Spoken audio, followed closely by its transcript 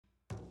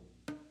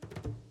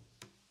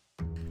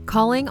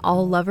Calling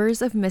all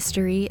lovers of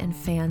mystery and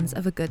fans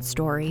of a good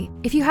story.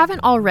 If you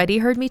haven't already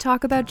heard me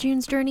talk about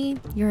June's Journey,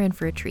 you're in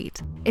for a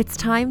treat. It's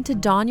time to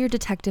don your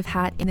detective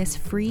hat in this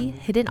free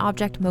hidden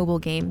object mobile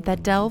game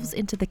that delves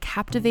into the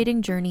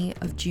captivating journey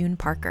of June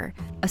Parker,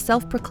 a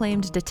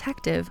self-proclaimed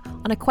detective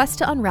on a quest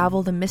to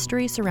unravel the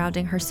mystery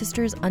surrounding her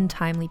sister's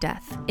untimely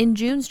death. In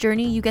June's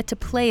Journey, you get to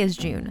play as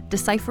June,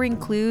 deciphering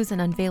clues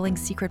and unveiling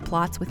secret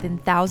plots within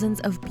thousands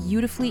of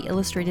beautifully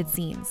illustrated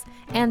scenes.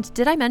 And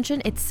did I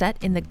mention it's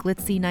set in the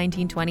glitzy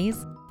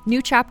 1920s? New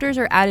chapters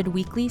are added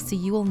weekly, so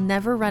you will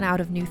never run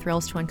out of new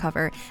thrills to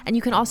uncover, and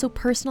you can also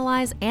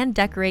personalize and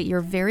decorate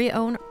your very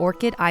own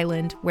Orchid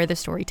Island where the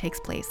story takes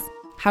place.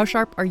 How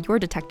sharp are your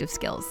detective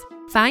skills?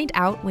 Find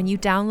out when you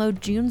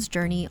download June's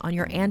Journey on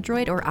your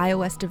Android or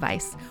iOS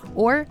device,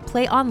 or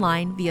play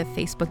online via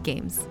Facebook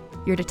Games.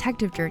 Your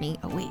detective journey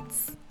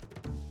awaits.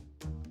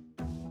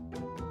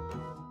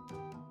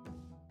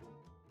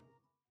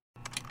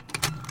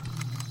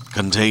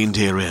 Contained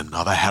herein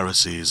are the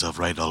heresies of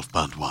Radolf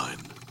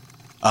Burntwine,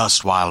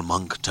 erstwhile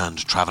monk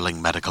turned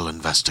traveling medical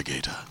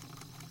investigator.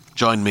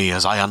 Join me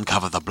as I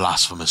uncover the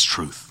blasphemous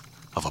truth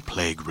of a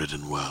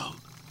plague-ridden world,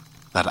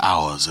 that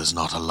ours is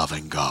not a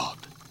loving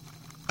God,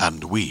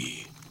 and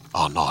we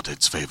are not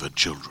its favored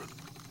children.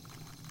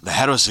 The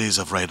heresies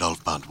of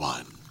Radolf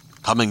Burntwine,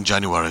 coming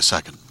January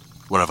 2nd,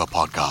 wherever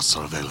podcasts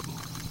are available.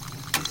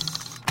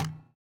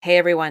 Hey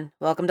everyone,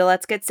 welcome to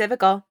Let's Get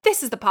Civical.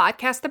 This is the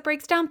podcast that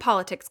breaks down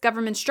politics,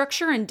 government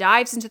structure, and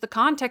dives into the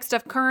context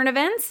of current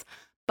events,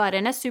 but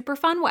in a super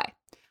fun way.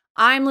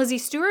 I'm Lizzie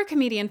Stewart,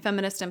 comedian,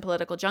 feminist, and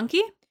political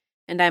junkie.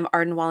 And I'm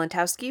Arden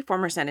Walentowski,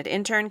 former Senate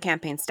intern,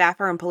 campaign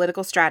staffer, and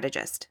political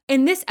strategist.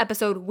 In this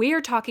episode, we're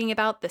talking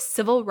about the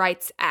Civil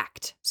Rights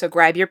Act. So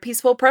grab your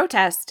peaceful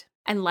protest.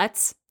 And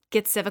let's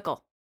get civical.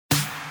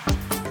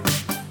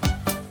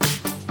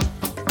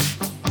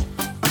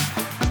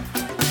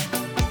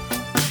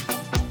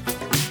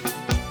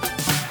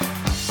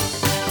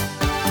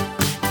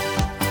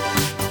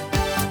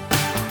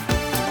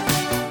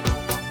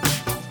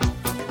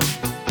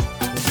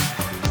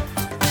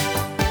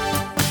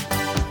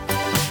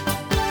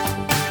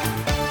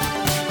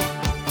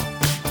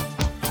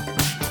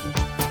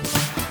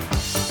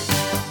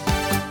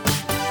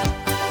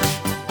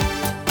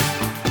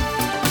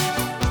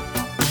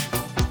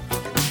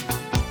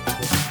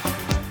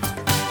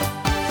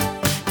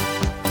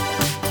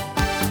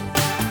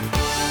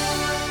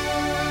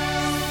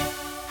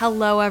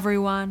 Hello,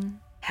 everyone.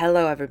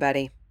 Hello,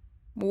 everybody.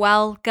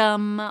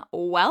 Welcome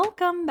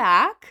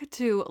back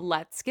to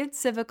Let's Get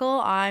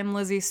Civical. I'm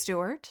Lizzie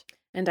Stewart.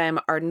 And I'm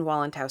Arden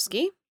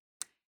Walentowski.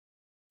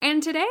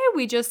 And today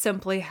we just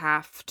simply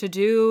have to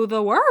do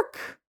the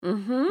work.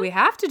 We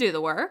have to do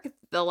the work.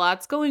 A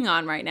lot's going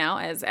on right now,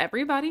 as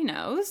everybody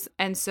knows.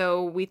 And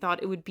so we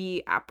thought it would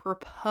be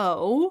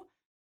apropos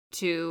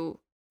to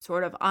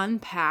sort of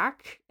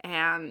unpack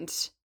and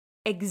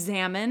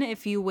examine,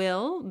 if you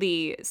will,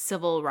 the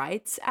Civil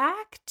Rights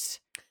Act.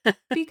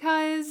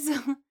 Because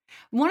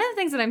one of the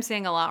things that I'm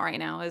seeing a lot right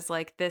now is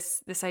like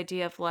this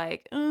idea of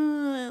like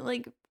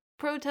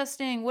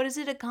protesting. What does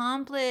it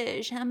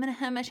accomplish? And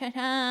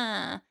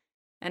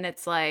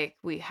it's like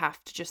we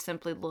have to just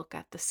simply look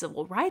at the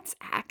Civil Rights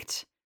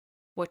Act,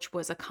 which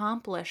was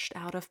accomplished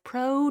out of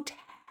protesting.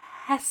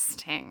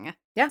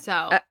 Yeah,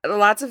 so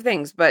lots of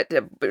things, but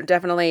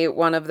definitely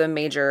one of the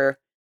major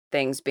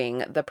things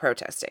being the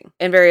protesting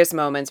in various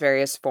moments,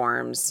 various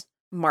forms,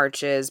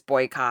 marches,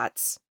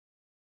 boycotts,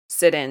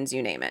 sit-ins,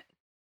 you name it.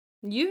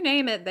 You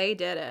name it, they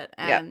did it.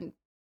 And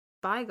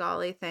by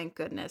golly, thank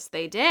goodness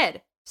they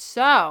did.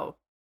 So,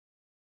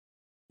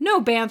 no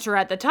banter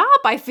at the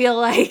top, I feel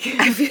like.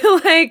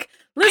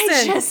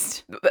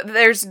 Listen,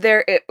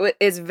 it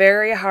is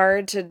very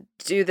hard to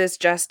do this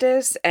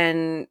justice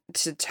and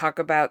to talk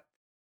about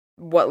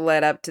what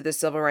led up to the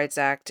Civil Rights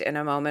Act in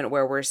a moment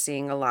where we're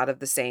seeing a lot of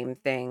the same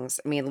things.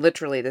 I mean,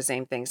 literally the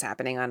same things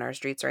happening on our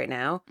streets right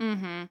now.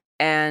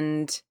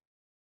 And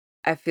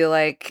I feel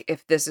like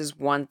if this is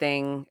one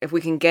thing, if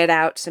we can get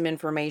out some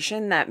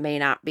information that may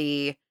not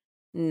be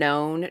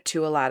known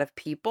to a lot of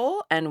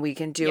people, and we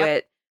can do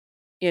it,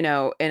 in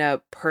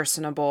a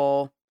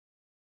personable,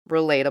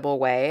 relatable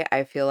way,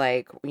 I feel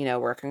like,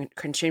 we're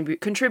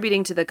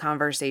contributing to the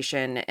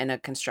conversation in a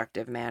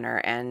constructive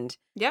manner. And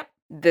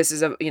this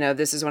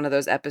is one of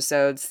those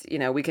episodes,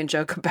 we can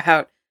joke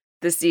about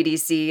the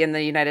CDC and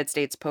the United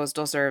States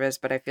Postal Service,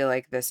 but I feel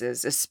like this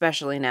is,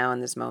 especially now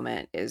in this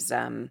moment, is,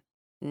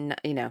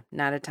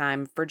 not a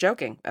time for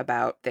joking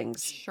about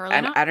things.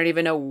 Surely not. I don't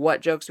even know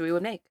what jokes we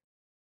would make.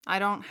 I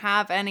don't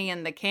have any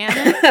in the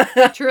canon.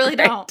 I truly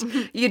don't.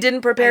 You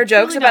didn't prepare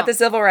jokes about the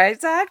Civil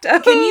Rights Act?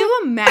 Can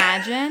you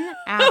imagine?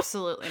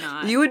 Absolutely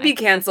not. You would be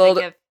canceled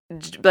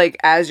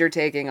as you're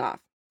taking off.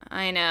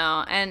 I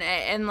know.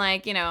 And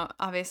like,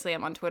 obviously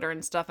I'm on Twitter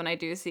and stuff, and I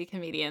do see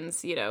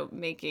comedians,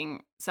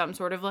 making some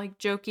sort of like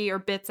jokey or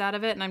bits out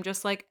of it. And I'm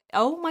just like,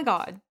 oh my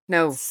God.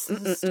 No.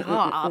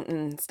 Stop.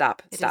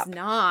 Stop. It is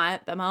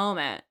not the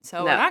moment.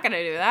 So we're not going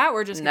to do that.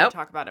 We're just going to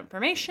talk about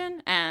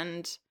information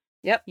and,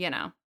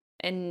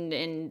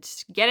 and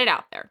get it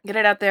out there. Get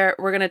it out there.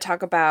 We're going to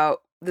talk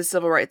about the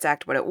Civil Rights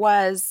Act, what it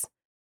was,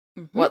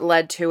 what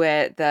led to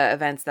it, the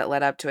events that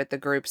led up to it, the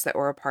groups that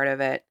were a part of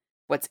it,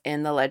 what's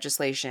in the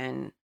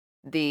legislation,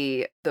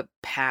 the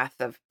path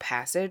of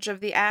passage of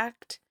the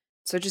act.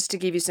 So just to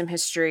give you some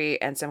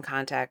history and some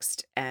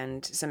context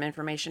and some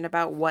information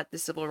about what the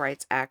Civil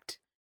Rights Act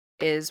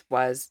is,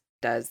 was,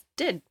 does,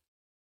 did.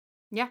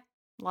 Yeah.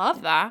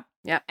 Love that.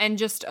 Yeah. And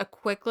just a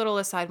quick little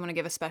aside, I want to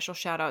give a special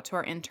shout out to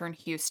our intern,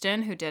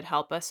 Houston, who did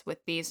help us with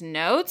these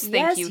notes.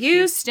 Thank you,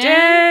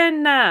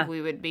 Houston.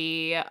 We would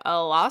be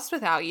lost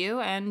without you,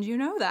 and you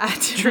know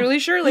that. Truly,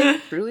 surely.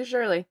 Truly,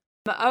 surely.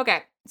 But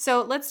okay,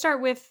 so let's start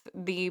with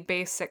the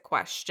basic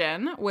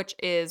question, which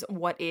is,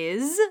 what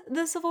is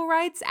the Civil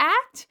Rights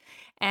Act?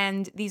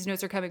 And these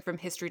notes are coming from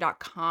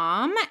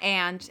history.com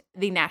and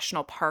the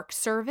National Park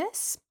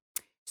Service.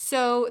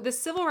 So the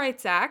Civil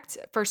Rights Act,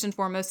 first and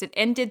foremost, it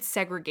ended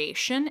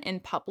segregation in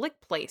public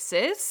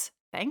places.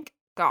 Thank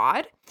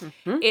God.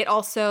 It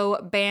also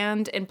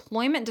banned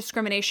employment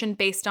discrimination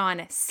based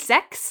on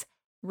sex,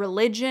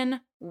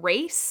 religion,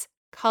 race,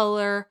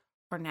 color,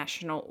 or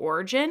national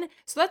origin.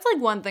 So that's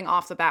like one thing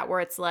off the bat where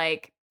it's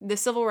like the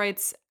Civil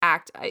Rights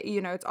Act,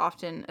 it's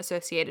often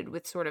associated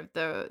with sort of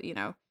the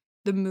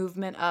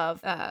movement of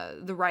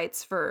the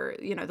rights for,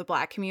 the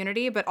Black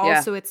community. But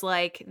also it's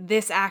like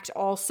this act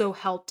also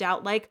helped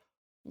out like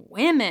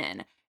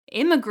women,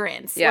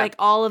 immigrants, like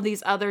all of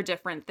these other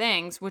different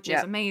things, which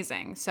is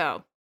amazing.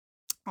 So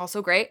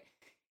also great.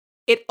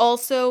 It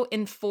also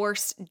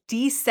enforced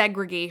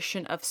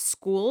desegregation of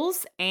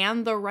schools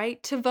and the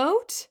right to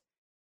vote.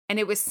 And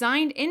it was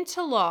signed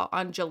into law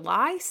on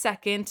July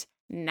 2nd,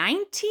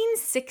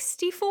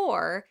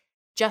 1964,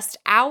 just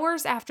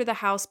hours after the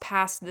House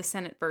passed the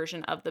Senate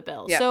version of the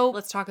bill. So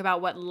let's talk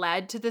about what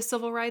led to the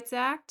Civil Rights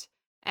Act.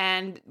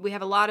 And we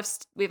have a lot of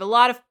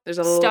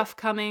stuff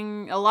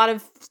coming, a lot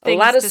of things, a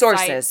lot of to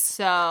sources. Cite.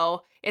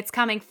 So it's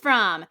coming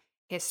from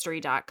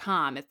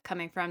history.com. It's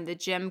coming from the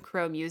Jim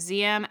Crow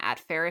Museum at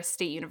Ferris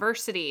State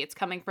University. It's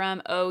coming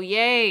from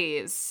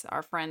OYAs,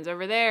 our friends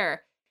over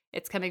there.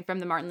 It's coming from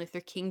the Martin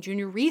Luther King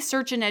Jr.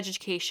 Research and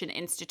Education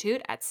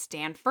Institute at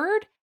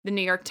Stanford, the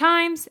New York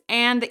Times,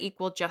 and the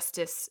Equal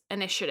Justice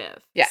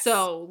Initiative. Yes.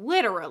 So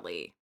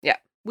literally,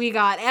 we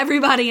got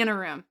everybody in a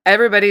room.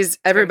 Everybody's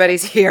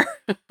here.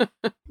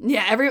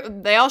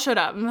 They all showed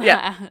up.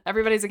 Yeah.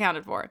 Everybody's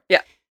accounted for.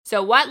 Yeah.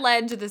 So what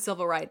led to the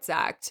Civil Rights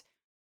Act?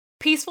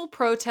 Peaceful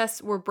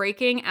protests were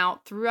breaking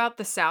out throughout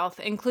the South,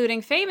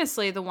 including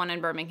famously the one in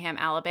Birmingham,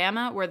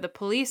 Alabama, where the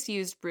police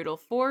used brutal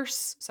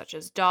force, such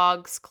as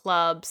dogs,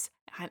 clubs,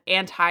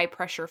 and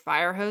high-pressure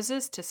fire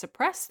hoses to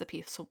suppress the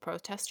peaceful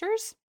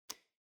protesters.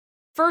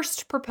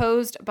 First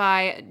proposed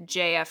by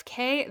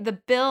JFK, the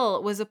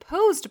bill was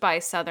opposed by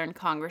Southern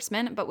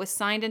congressmen, but was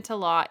signed into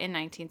law in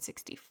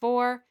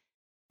 1964.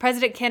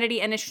 President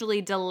Kennedy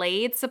initially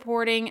delayed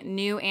supporting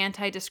new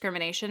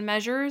anti-discrimination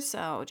measures,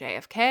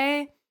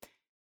 JFK.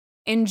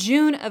 In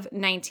June of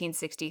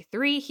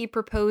 1963, he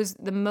proposed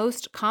the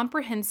most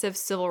comprehensive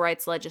civil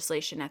rights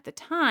legislation at the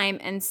time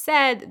and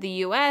said the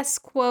U.S.,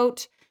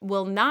 quote,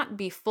 will not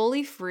be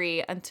fully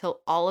free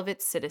until all of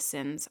its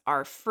citizens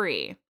are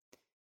free.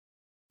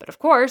 But of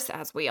course,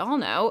 as we all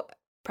know,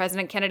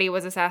 President Kennedy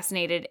was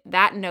assassinated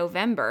that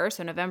November,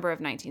 so November of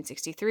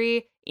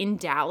 1963, in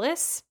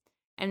Dallas.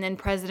 And then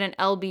President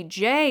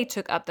LBJ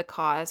took up the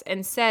cause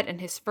and said in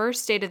his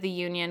first State of the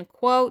Union,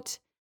 quote,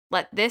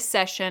 let this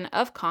session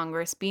of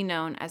Congress be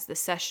known as the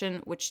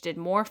session which did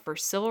more for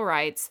civil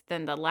rights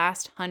than the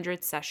last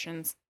 100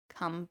 sessions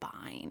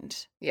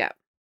combined. Yeah.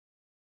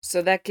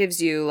 So that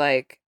gives you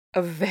like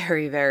a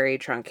very, very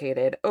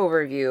truncated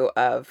overview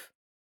of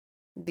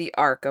the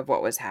arc of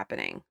what was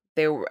happening.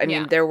 There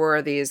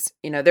were these,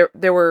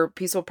 there were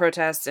peaceful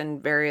protests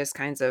and various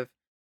kinds of,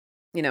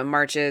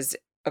 marches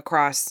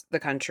across the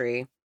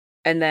country.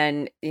 And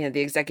then, the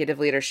executive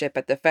leadership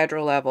at the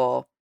federal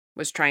level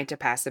was trying to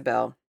pass a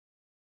bill.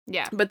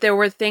 Yeah. But there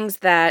were things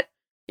that,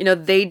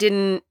 Kennedy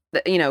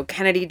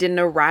didn't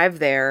arrive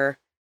there.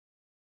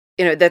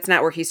 That's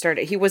not where he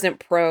started. He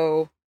wasn't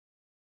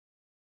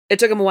it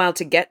took him a while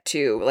to get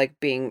to like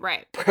being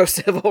pro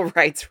civil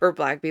rights for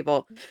Black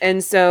people.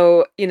 And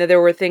so,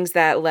 there were things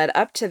that led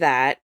up to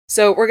that.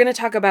 So we're going to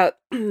talk about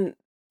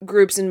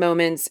groups and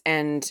moments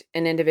and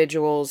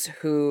individuals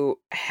who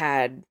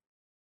had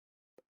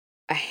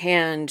a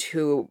hand,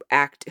 who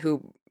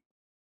acted,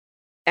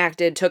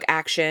 took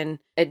action.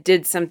 It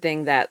did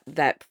something that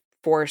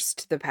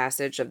forced the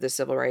passage of the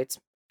Civil Rights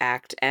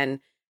Act and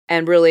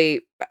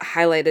really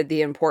highlighted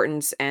the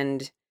importance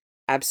and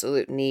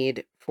absolute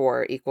need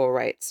for equal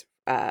rights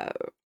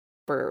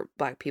for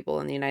Black people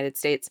in the United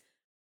States.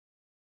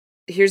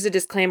 Here's a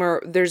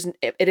disclaimer.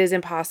 It is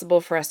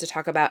impossible for us to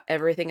talk about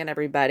everything and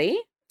everybody.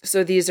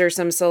 So these are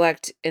some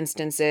select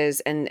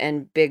instances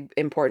and big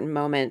important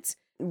moments.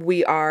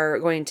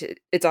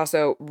 It's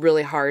also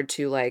really hard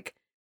to like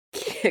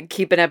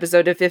keep an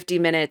episode to 50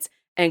 minutes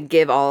and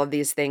give all of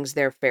these things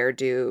their fair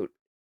due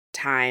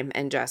time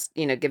and just,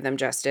 give them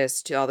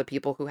justice to all the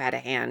people who had a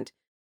hand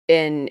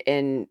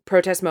in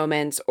protest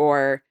moments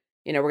or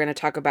we're going to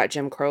talk about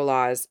Jim Crow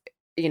laws.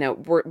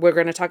 We're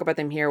going to talk about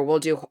them here. We'll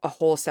do a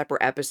whole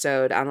separate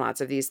episode on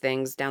lots of these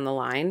things down the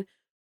line.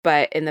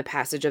 But in the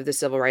passage of the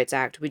Civil Rights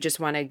Act, we just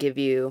want to give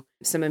you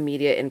some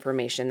immediate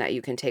information that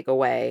you can take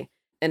away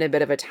and a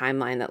bit of a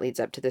timeline that leads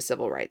up to the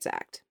Civil Rights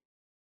Act.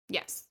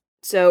 Yes.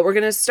 So we're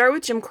going to start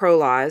with Jim Crow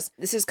laws.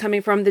 This is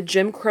coming from the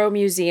Jim Crow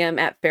Museum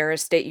at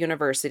Ferris State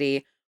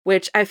University,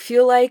 which I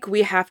feel like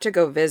we have to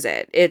go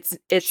visit. It's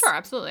Sure,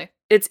 absolutely.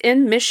 It's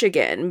in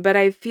Michigan, but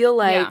I feel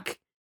like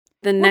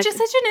which is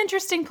such an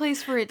interesting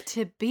place for it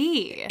to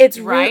be. It's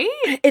right.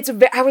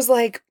 I was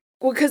like,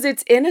 well, because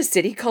it's in a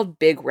city called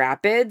Big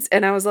Rapids,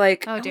 and I was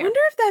like, I wonder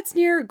if that's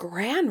near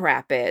Grand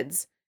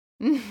Rapids.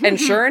 And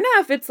sure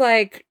enough, it's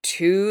like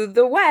to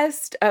the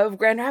west of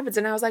Grand Rapids,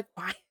 and I was like,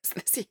 why is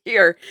this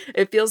here?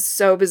 It feels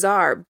so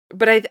bizarre.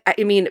 But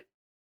I mean,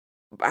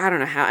 I don't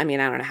know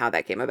how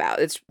that came about.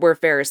 It's where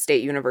Ferris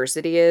State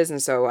University is,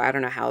 and so I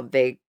don't know how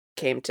they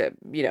came to,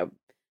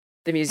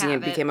 the museum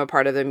became a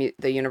part of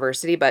the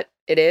university, but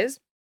it is.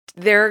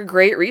 They're a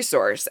great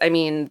resource. I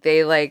mean, they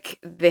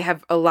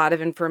have a lot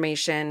of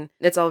information.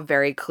 It's all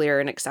very clear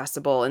and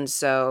accessible. And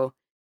so,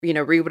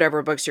 read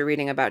whatever books you're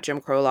reading about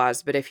Jim Crow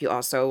laws. But if you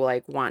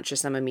also want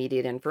just some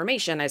immediate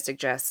information, I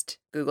suggest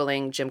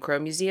Googling Jim Crow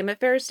Museum at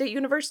Ferris State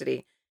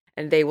University,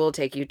 and they will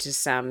take you to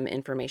some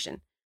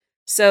information.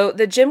 So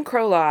the Jim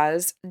Crow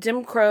laws,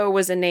 Jim Crow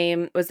was the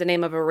name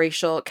of a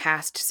racial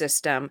caste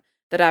system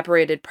that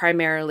operated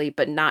primarily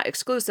but not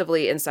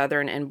exclusively in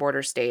southern and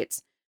border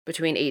states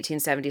between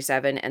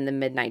 1877 and the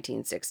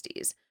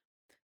mid-1960s.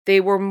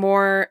 They were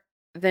more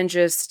than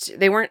just,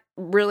 they weren't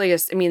really,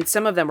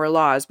 some of them were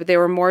laws, but they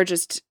were more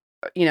just,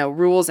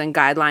 rules and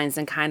guidelines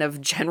and kind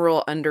of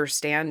general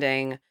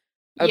understanding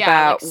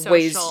about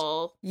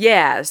social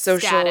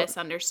status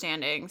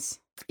understandings.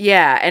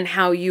 Yeah, and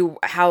how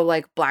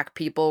Black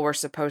people were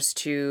supposed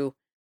to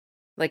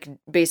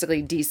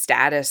basically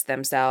de-status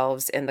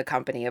themselves in the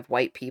company of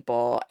white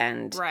people,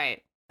 and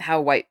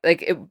how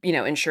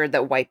ensured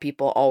that white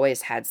people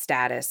always had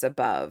status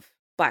above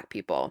Black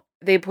people.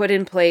 They put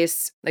in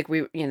place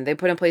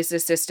a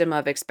system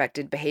of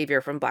expected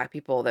behavior from Black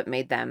people that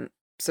made them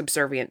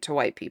subservient to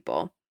white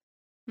people.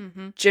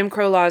 Mm-hmm. Jim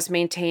Crow laws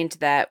maintained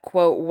that,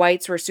 quote,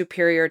 whites were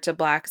superior to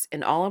Blacks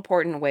in all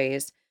important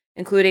ways,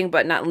 including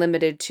but not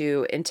limited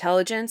to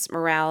intelligence,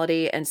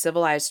 morality, and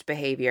civilized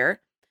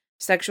behavior.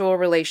 Sexual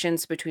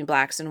relations between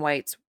Blacks and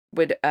whites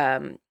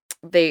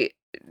they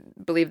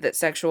believed that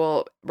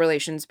sexual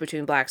relations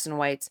between Blacks and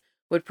whites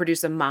would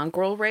produce a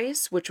mongrel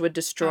race, which would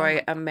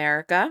destroy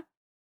America.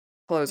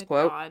 Close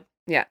quote. God.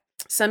 Yeah.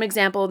 Some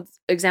examples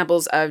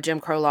of Jim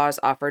Crow laws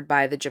offered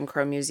by the Jim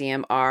Crow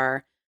Museum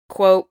are,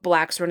 quote,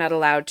 Blacks were not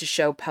allowed to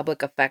show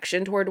public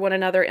affection toward one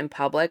another in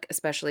public,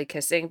 especially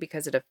kissing,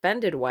 because it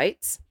offended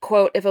whites.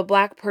 Quote, if a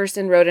Black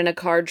person rode in a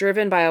car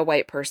driven by a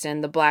white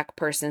person, the Black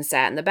person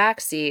sat in the back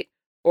seat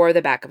or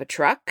the back of a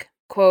truck.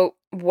 Quote,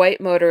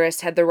 white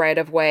motorists had the right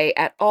of way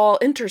at all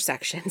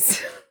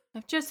intersections.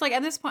 Just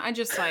at this point,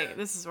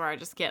 this is where I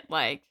just get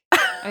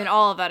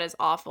all of that is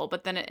awful.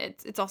 But then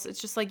it's just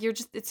it's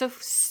so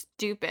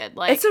stupid.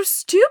 It's so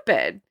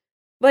stupid.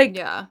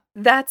 It's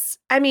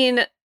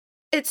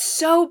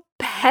so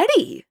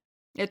petty.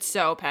 It's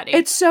so petty.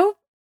 It's so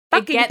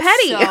fucking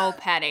petty. So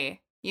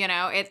petty.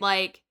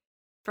 It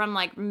from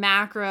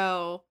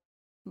macro,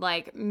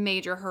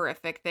 major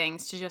horrific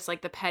things to just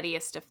the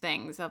pettiest of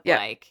things of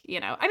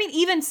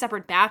even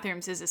separate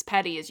bathrooms is as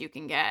petty as you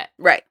can get.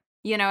 Right.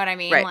 You know what I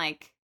mean?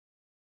 Right.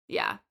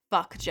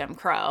 Fuck Jim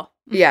Crow.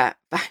 Yeah.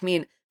 I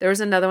mean, there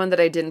was another one that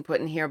I didn't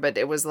put in here, but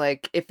it was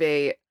if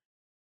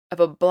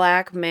a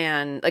Black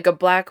man, a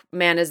Black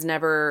man is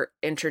never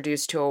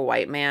introduced to a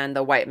white man,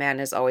 the white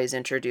man is always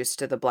introduced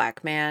to the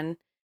Black man.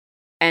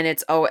 And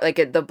it's always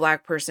the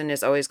Black person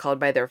is always called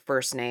by their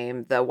first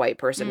name. The white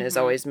person is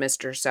always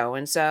Mr.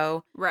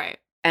 So-and-so. Right.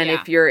 And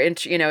if you're,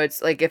 it's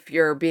if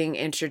you're being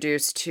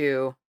introduced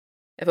to,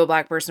 if a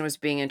Black person was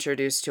being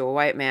introduced to a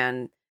white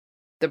man,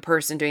 the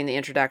person doing the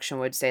introduction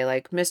would say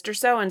Mr.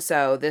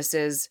 So-and-so, this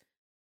is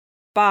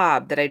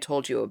Bob that I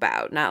told you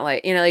about. Not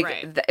right.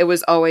 It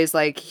was always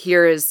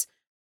here is,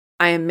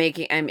 I'm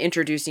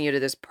introducing you to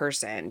this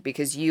person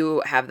because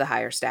you have the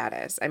higher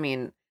status. I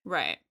mean.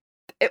 Right.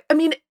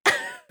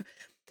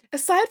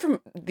 Aside from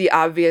the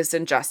obvious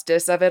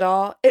injustice of it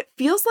all, it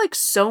feels like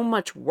so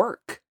much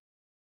work.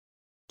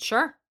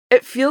 Sure.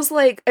 It feels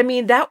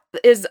that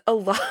is a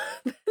lot.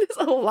 That is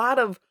a lot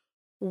of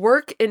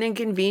work and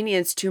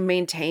inconvenience to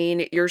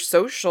maintain your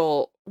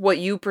what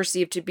you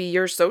perceive to be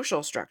your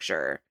social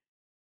structure.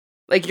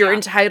 You're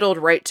entitled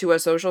right to a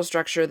social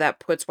structure that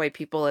puts white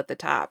people at the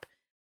top.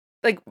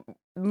 But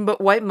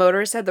white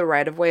motorists had the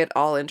right of way at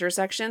all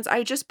intersections.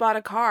 I just bought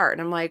a car and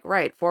I'm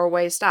right,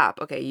 4-way stop.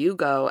 Okay, you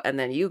go and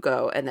then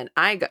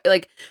I go.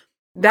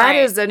 That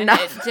is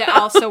enough. And to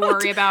also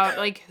worry about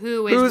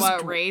who is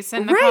what race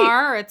in the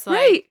car. It's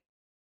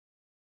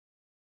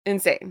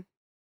insane.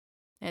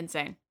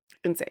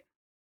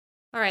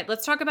 All right,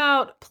 let's talk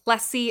about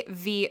Plessy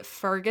v.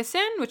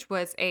 Ferguson, which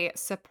was a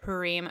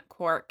Supreme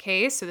Court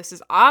case. So this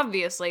is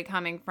obviously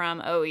coming from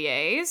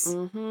OEAs.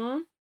 Mm-hmm.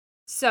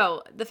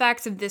 So the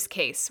facts of this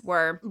case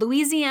were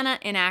Louisiana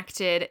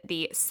enacted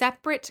the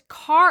Separate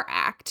Car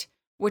Act,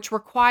 which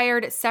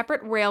required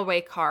separate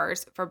railway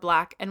cars for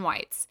black and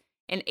whites.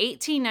 In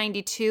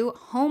 1892,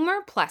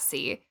 Homer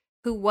Plessy,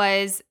 who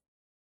was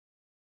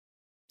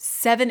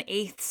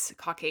 7/8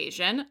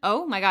 Caucasian.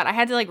 Oh my God, I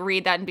had to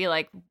read that and be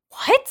like,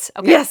 what?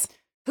 Okay. Yes.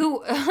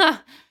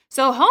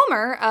 So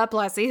Homer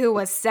Plessy, who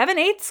was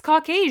 7/8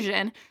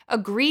 Caucasian,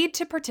 agreed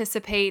to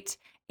participate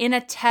in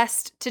a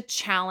test to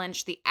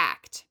challenge the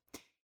act.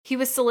 He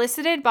was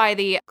solicited by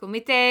the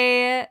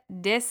Comité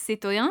des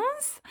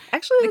Citoyens.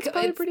 Actually, that's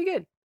probably pretty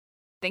good.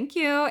 Thank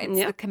you.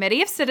 It's the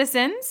Committee of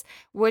Citizens,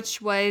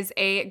 which was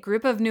a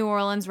group of New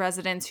Orleans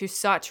residents who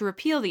sought to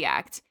repeal the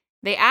act.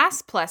 They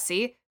asked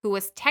Plessy, who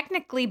was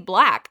technically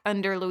black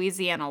under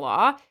Louisiana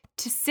law,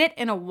 to sit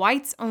in a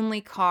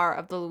whites-only car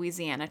of the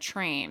Louisiana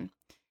train.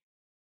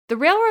 The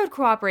railroad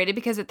cooperated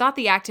because it thought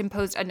the act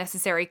imposed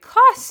unnecessary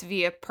costs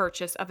via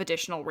purchase of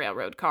additional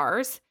railroad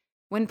cars.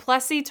 When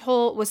Plessy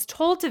was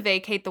told to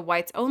vacate the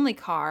whites-only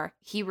car,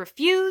 he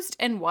refused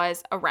and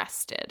was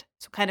arrested.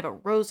 So kind of a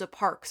Rosa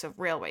Parks of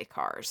railway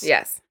cars.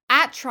 Yes.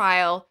 At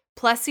trial,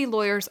 Plessy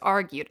lawyers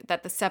argued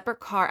that the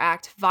Separate Car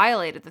Act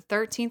violated the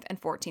 13th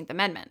and 14th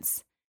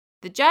Amendments.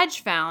 The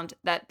judge found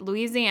that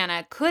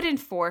Louisiana could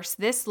enforce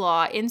this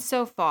law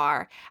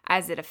insofar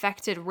as it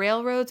affected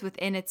railroads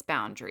within its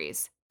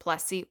boundaries.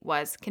 Plessy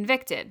was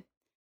convicted.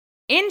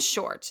 In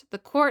short, the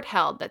court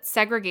held that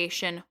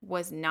segregation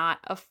was not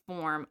a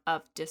form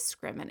of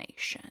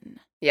discrimination.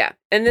 Yeah.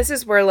 And this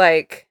is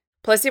where,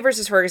 Plessy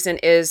versus Ferguson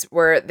is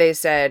where they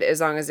said as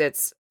long as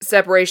it's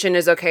separation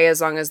is okay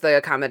as long as the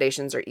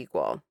accommodations are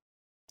equal.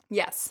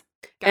 Yes.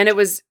 Gotcha. And it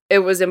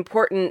was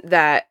important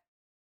that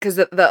because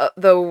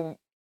the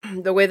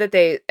way that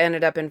they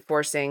ended up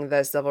enforcing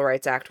the Civil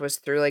Rights Act was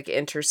through the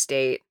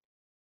interstate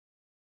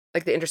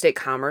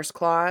commerce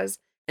clause.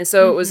 And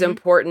so it was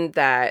important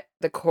that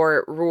the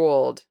court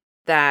ruled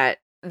that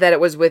it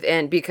was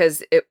within,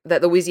 because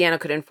that Louisiana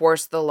could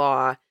enforce the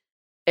law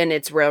and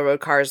its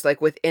railroad cars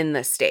within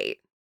the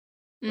state,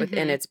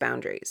 within its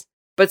boundaries.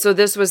 But so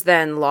this was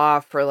then law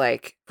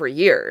for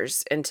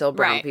years until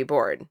Brown v.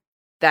 Board.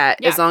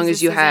 That as long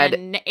as you had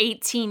in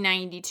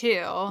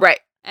 1892, right?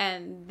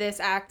 And this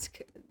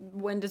act,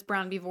 when does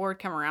Brown v. Board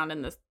come around?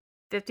 In the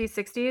 50s,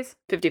 60s?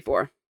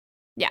 54.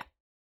 Yeah.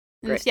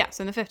 Great. Yeah,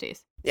 so in the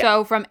 50s. Yeah.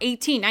 So from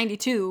 1892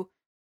 to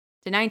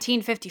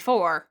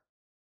 1954,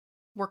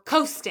 we're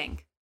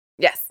coasting.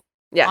 Yes.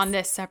 On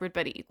this separate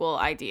but equal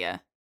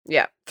idea.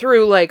 Yeah.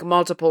 Through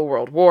multiple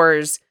world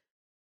wars.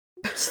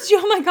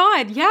 Oh my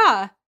God,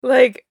 yeah.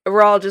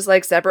 We're all just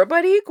separate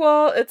but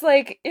equal. It's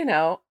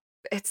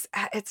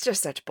it's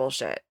just such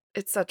bullshit.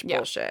 It's such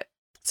bullshit.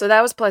 So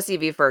that was Plessy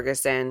v.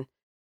 Ferguson.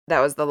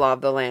 That was the law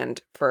of the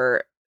land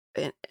for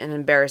an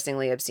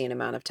embarrassingly obscene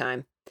amount of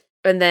time.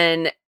 And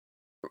then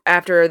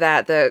after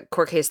that, the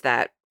court case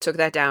that took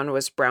that down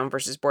was Brown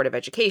versus Board of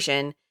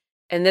Education.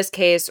 In this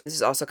case, this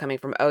is also coming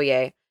from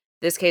OEA.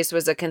 This case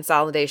was a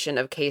consolidation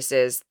of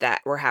cases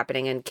that were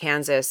happening in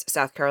Kansas,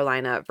 South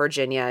Carolina,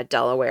 Virginia,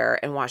 Delaware,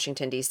 and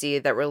Washington, D.C.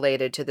 that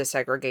related to the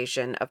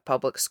segregation of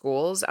public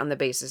schools on the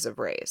basis of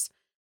race.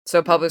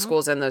 So public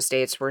schools in those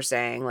states were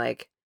saying,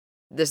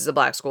 this is a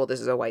black school, this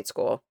is a white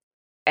school.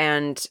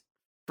 And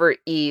for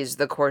ease,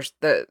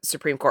 the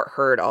Supreme Court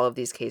heard all of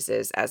these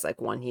cases as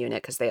one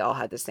unit because they all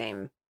had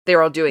they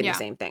were all doing the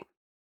same thing.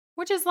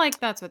 Which is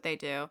that's what they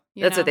do.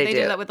 That's what they do.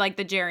 They do that with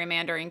the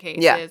gerrymandering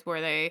cases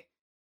where they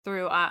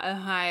threw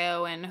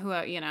Ohio and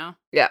put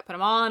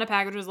them all in a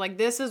package. Was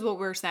this is what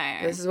we're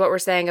saying. This is what we're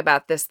saying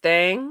about this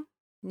thing.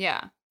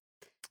 Yeah.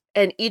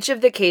 In each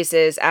of the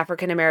cases,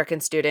 African-American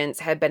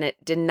students had been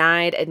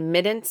denied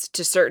admittance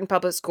to certain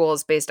public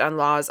schools based on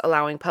laws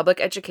allowing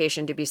public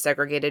education to be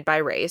segregated by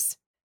race.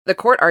 The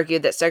court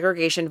argued that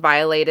segregation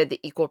violated the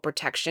Equal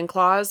Protection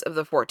Clause of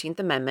the 14th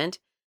Amendment.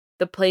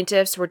 The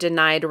plaintiffs were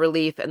denied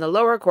relief in the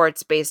lower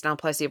courts based on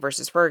Plessy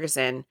versus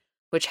Ferguson,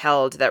 which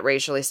held that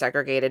racially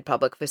segregated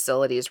public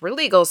facilities were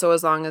legal so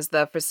as long as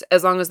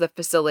the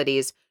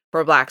facilities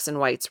for blacks and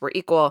whites were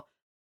equal.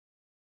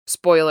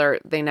 Spoiler,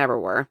 they never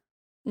were.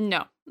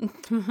 No.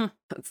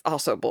 That's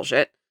also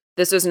bullshit.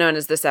 This was known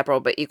as the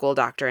separate but equal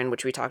doctrine,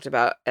 which we talked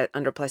about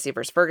under Plessy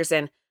versus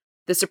Ferguson.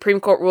 The Supreme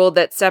Court ruled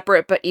that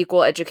separate but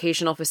equal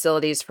educational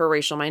facilities for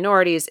racial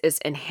minorities is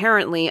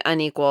inherently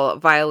unequal,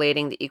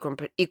 violating the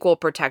Equal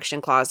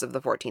Protection Clause of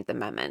the 14th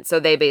Amendment. So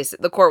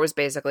the court was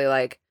basically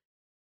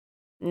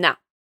no.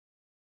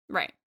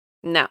 Right.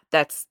 No,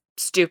 that's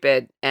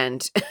stupid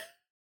and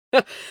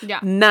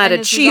not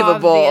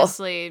achievable.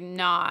 Obviously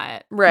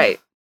not. Right.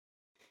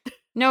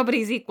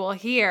 Nobody's equal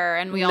here,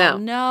 and we all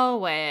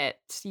know it.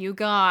 You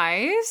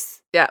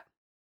guys. Yeah.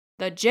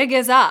 The jig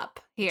is up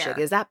here. Jig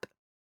is up.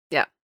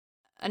 Yeah.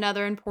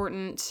 Another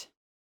important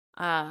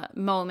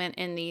moment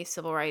in the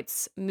civil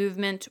rights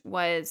movement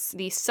was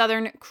the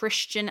Southern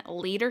Christian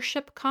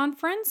Leadership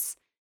Conference.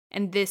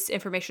 And this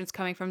information is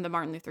coming from the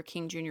Martin Luther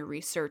King Jr.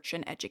 Research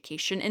and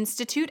Education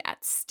Institute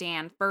at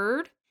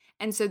Stanford.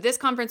 And so this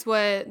conference,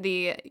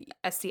 the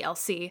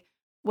SCLC,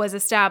 was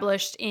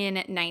established in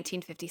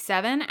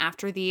 1957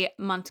 after the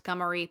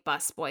Montgomery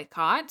bus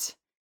boycott.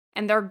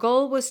 And their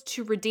goal was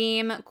to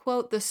redeem,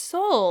 quote, the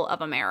soul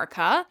of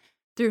America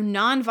through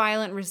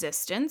nonviolent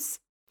resistance.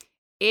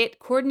 It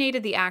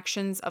coordinated the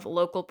actions of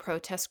local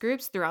protest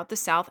groups throughout the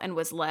South and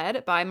was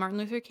led by Martin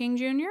Luther King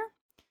Jr.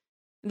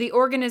 The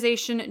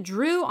organization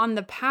drew on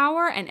the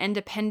power and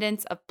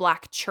independence of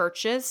Black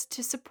churches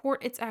to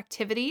support its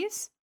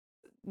activities.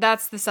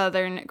 That's the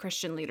Southern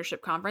Christian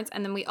Leadership Conference.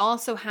 And then we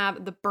also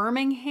have the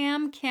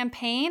Birmingham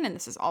Campaign, and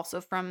this is also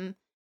from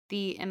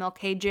the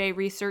MLKJ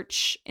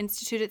Research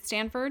Institute at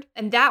Stanford.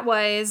 And that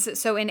was,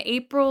 so in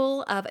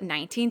April of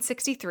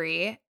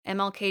 1963,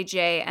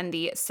 MLKJ and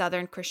the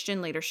Southern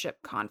Christian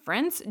Leadership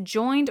Conference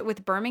joined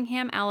with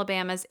Birmingham,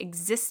 Alabama's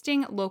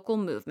existing local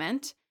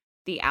movement,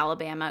 the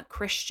Alabama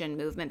Christian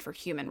Movement for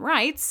Human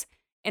Rights,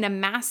 in a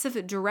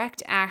massive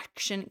direct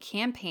action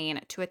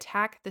campaign to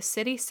attack the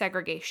city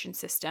segregation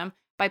system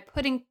by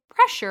putting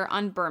pressure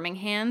on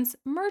Birmingham's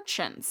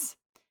merchants.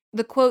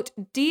 The, quote,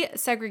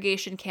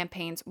 desegregation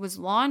campaigns was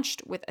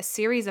launched with a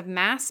series of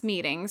mass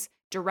meetings,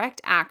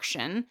 direct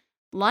action,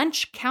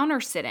 lunch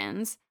counter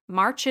sit-ins,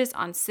 marches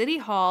on City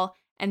Hall,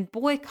 and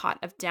boycott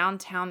of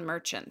downtown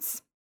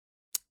merchants.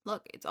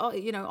 Look, it's all,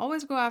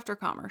 always go after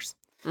commerce.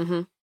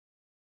 Mm-hmm.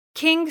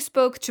 King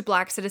spoke to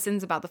Black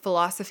citizens about the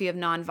philosophy of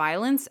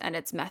nonviolence and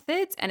its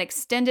methods and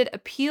extended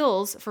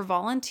appeals for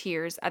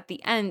volunteers at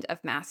the end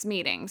of mass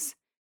meetings.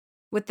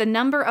 With the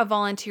number of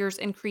volunteers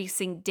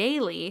increasing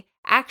daily,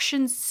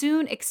 action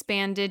soon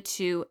expanded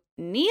to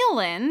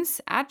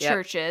kneel-ins at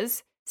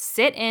churches,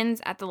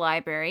 sit-ins at the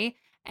library,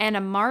 and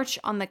a march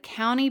on the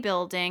county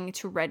building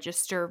to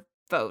register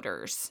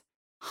voters.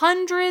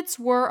 Hundreds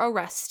were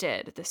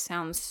arrested. This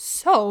sounds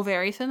so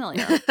very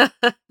familiar.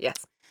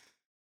 Yes.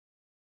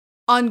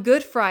 On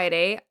Good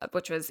Friday,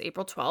 which was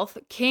April 12th,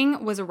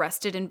 King was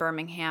arrested in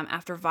Birmingham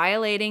after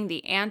violating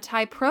the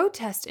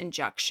anti-protest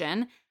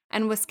injunction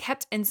and was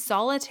kept in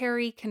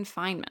solitary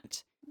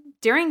confinement.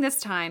 During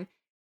this time,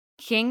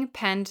 King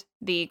penned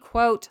the,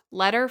 quote,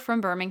 letter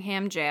from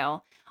Birmingham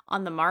jail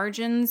on the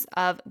margins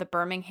of the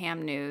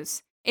Birmingham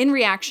News in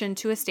reaction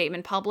to a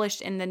statement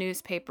published in the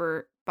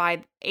newspaper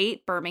by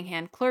 8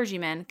 Birmingham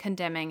clergymen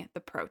condemning the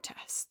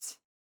protests.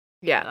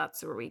 Yeah. So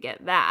that's where we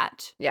get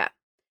that. Yeah.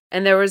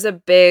 And there was a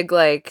big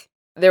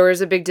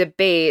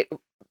debate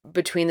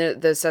between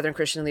the Southern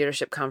Christian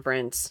Leadership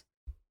Conference,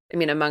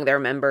 among their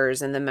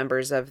members and the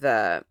members of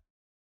the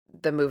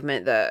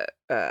movement, the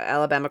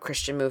Alabama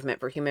Christian Movement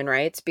for Human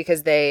Rights,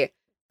 because they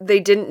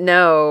didn't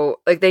know,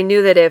 they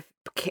knew that if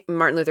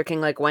Martin Luther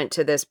King went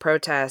to this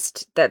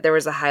protest, that there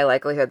was a high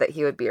likelihood that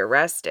he would be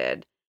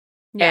arrested.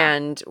 Yeah.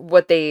 And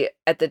what they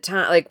at the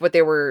time, what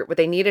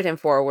they needed him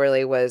for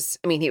really was,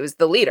 he was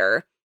the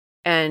leader,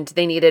 and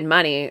they needed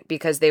money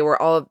because they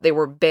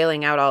were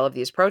bailing out all of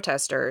these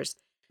protesters.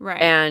 Right.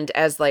 And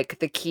as the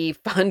key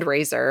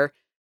fundraiser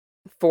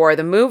for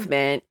the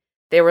movement,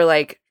 they were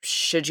like,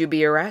 should you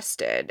be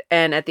arrested?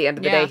 And at the end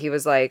of the day, he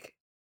was like,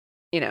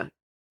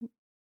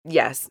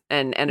 yes,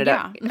 and ended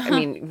up,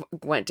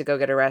 went to go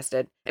get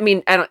arrested.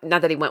 Not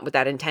that he went with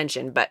that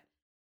intention, but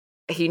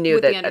he knew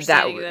with that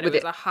it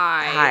was a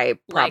high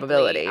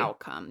probability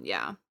outcome.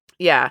 Yeah.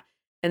 Yeah.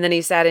 And then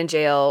he sat in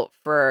jail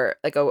for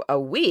a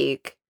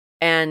week,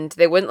 and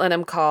they wouldn't let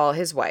him call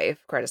his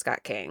wife, Coretta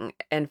Scott King.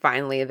 And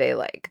finally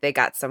they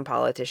got some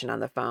politician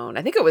on the phone.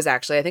 I think it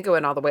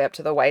went all the way up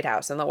to the White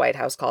House, and the White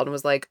House called and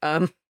was like,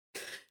 guys,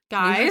 you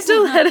have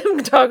to let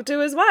him talk to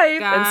his wife.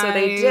 Guys. And so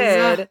they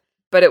did.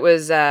 But it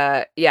was,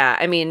 to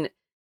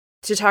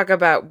talk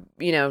about,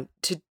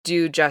 to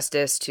do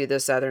justice to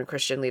the Southern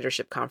Christian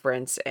Leadership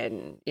Conference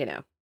in,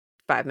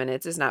 5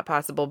 minutes is not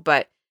possible.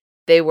 But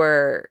they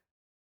were,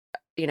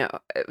 it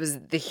was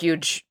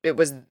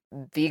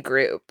the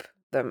group,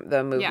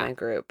 the movement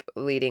group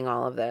leading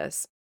all of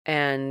this.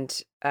 And,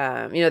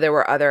 there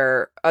were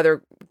other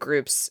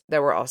groups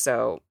that were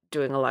also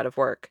doing a lot of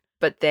work.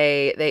 But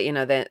they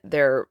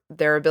their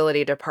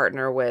ability to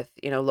partner with,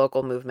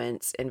 local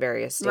movements in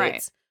various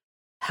states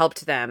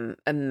helped them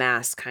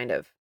amass kind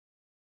of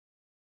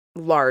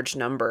large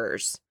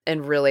numbers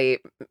and really,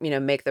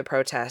 make the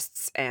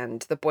protests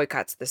and the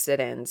boycotts, the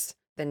sit-ins,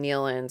 the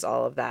kneel-ins,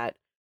 all of that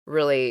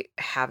really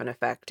have an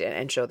effect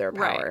and show their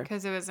power. Right,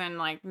 because it was in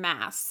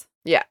mass.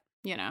 Yeah.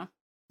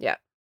 Yeah.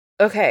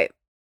 Okay.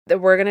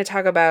 We're going to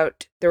talk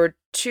about, there were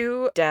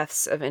 2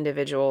 deaths of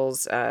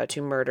individuals,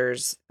 2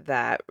 murders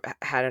that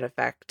had an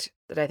effect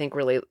that I think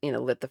really,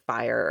 lit the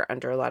fire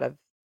under a lot of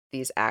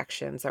these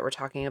actions that we're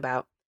talking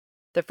about.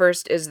 The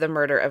first is the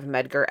murder of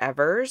Medgar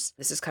Evers.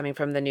 This is coming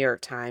from the New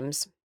York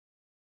Times.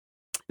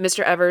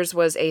 Mr. Evers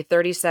was a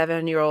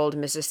 37-year-old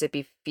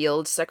Mississippi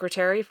field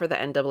secretary for the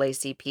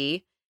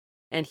NAACP,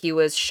 and he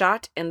was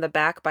shot in the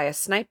back by a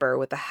sniper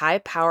with a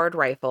high-powered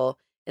rifle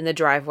in the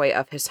driveway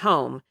of his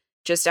home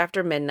just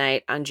after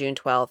midnight on June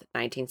 12,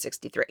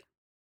 1963.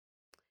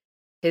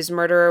 His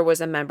murderer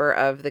was a member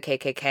of the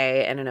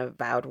KKK and an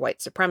avowed white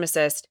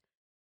supremacist.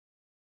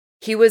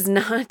 He was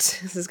not,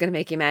 this is going to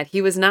make you mad,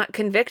 he was not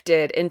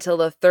convicted until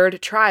the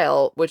third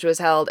trial, which was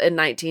held in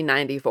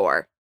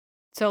 1994.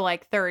 So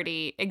like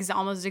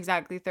almost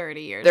exactly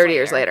 30 years 30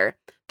 years later.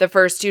 The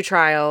first two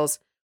trials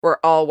were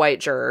all white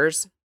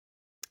jurors.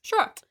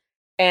 Sure.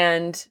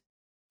 And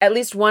at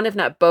least one, if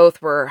not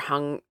both, were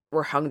hung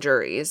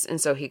juries,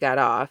 and so he got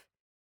off.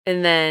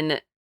 And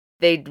then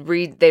they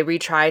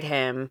retried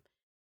him,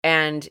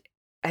 and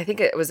I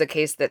think it was a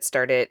case that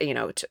started,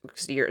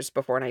 years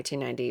before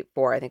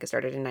 1994. I think it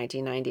started in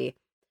 1990.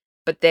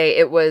 But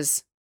it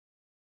was,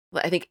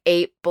 I think,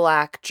 8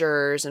 black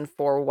jurors and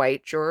 4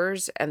 white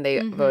jurors, and they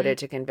voted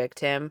to convict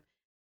him.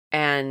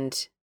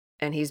 And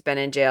he's been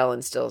in jail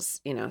and still,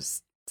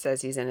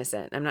 says he's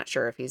innocent. I'm not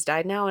sure if he's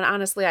died now, and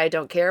honestly, I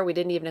don't care. We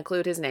didn't even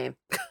include his name.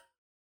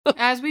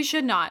 As we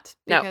should not,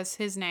 because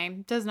his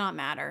name does not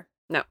matter.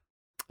 No.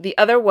 The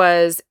other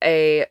was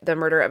the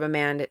murder of a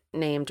man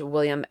named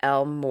William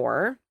L.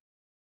 Moore.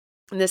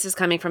 And this is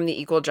coming from the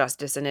Equal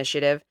Justice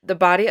Initiative. The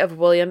body of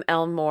William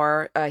L.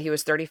 Moore, he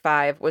was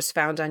 35, was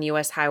found on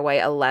U.S. Highway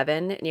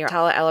 11 near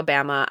Tella,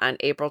 Alabama on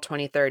April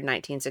 23rd,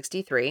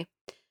 1963.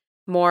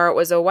 Moore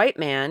was a white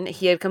man.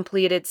 He had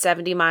completed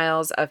 70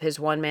 miles of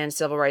his one-man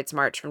civil rights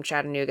march from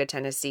Chattanooga,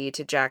 Tennessee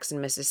to Jackson,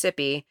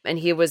 Mississippi, and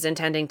he was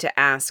intending to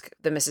ask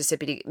the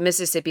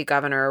Mississippi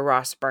Governor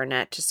Ross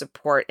Barnett to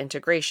support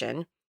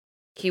integration.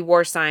 He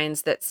wore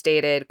signs that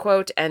stated,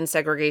 quote, "End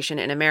segregation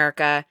in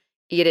America,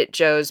 eat at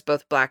Joe's,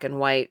 both black and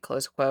white,"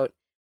 close quote,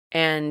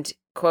 and,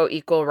 quote,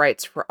 "equal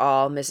rights for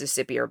all,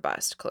 Mississippi or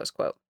bust," close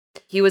quote.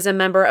 He was a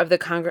member of the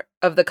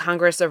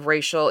Congress of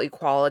Racial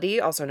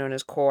Equality, also known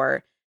as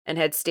CORE, and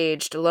had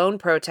staged lone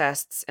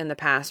protests in the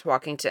past,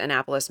 walking to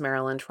Annapolis,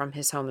 Maryland from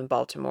his home in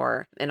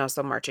Baltimore, and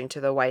also marching to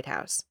the White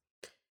House.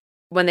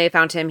 When they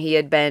found him, he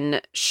had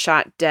been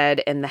shot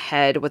dead in the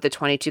head with a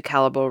 .22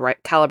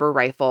 caliber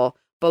rifle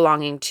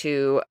belonging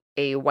to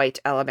a white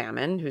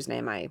Alabaman, whose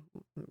name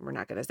we're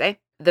not going to say.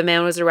 The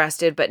man was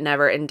arrested but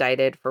never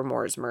indicted for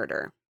Moore's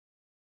murder.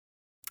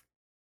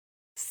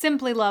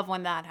 Simply love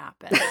when that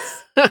happens.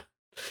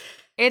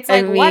 It's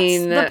like,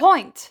 what's the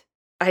point?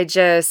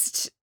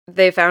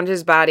 They found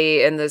his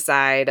body on the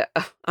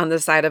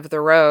side of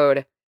the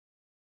road,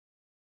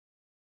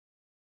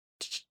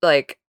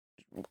 like,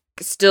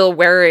 still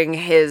wearing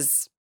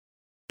his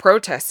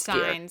protest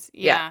signs.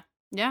 Gear.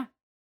 Yeah.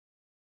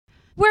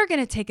 We're going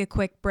to take a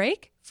quick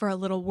break for a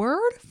little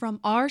word from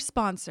our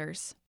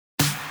sponsors.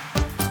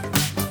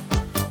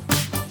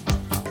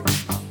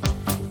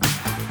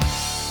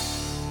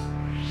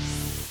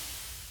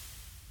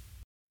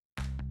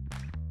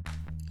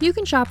 You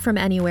can shop from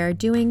anywhere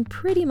doing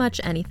pretty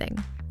much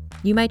anything.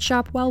 You might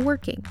shop while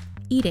working,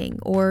 eating,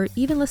 or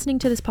even listening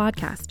to this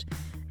podcast.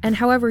 And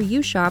however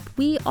you shop,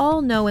 we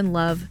all know and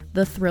love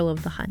the thrill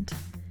of the hunt.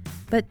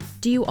 But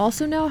do you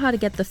also know how to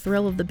get the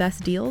thrill of the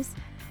best deals?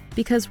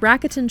 Because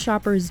Rakuten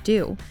shoppers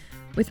do.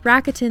 With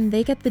Rakuten,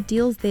 they get the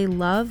deals they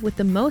love with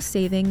the most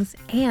savings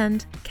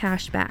and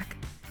cash back.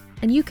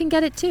 And you can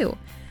get it too.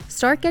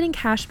 Start getting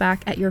cash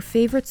back at your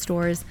favorite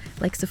stores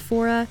like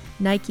Sephora,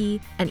 Nike,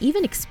 and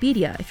even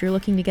Expedia if you're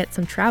looking to get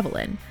some travel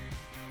in.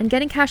 And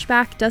getting cash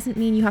back doesn't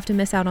mean you have to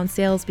miss out on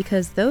sales,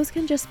 because those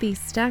can just be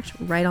stacked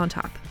right on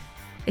top.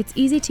 It's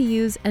easy to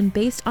use and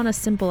based on a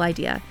simple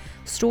idea.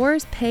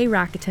 Stores pay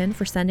Rakuten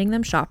for sending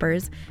them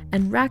shoppers,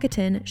 and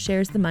Rakuten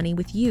shares the money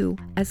with you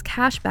as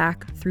cash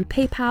back through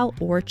PayPal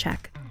or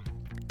check.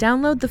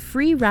 Download the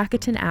free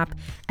Rakuten app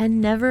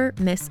and never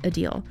miss a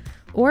deal.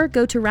 Or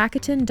go to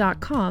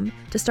Rakuten.com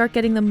to start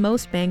getting the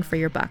most bang for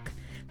your buck.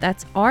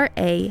 That's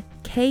Rakuten.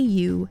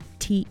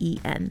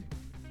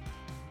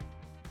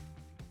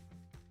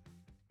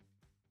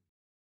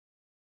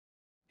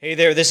 Hey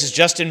there, this is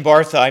Justin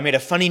Bartha. I made a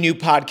funny new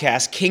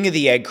podcast, King of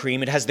the Egg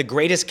Cream. It has the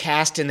greatest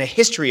cast in the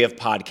history of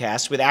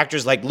podcasts with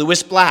actors like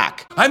Louis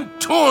Black. I'm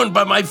torn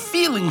by my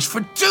feelings for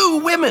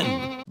 2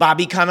 women.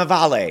 Bobby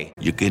Cannavale.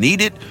 You can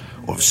eat it,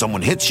 or if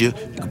someone hits you,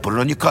 you can put it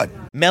on your cut.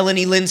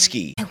 Melanie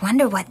Linsky. I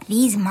wonder what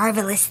these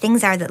marvelous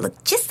things are that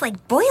look just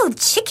like boiled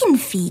chicken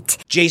feet.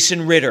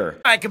 Jason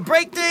Ritter. I can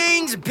break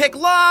things and pick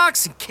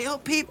locks and kill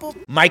people.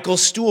 Michael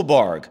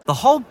Stuhlbarg. The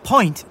whole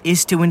point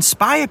is to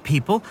inspire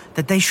people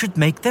that they should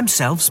make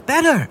themselves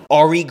better.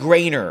 Ari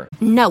Grainer.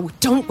 No,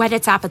 don't whet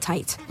its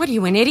appetite. What are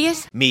you, an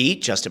idiot? Me,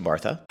 Justin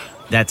Bartha.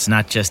 That's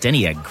not just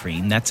any egg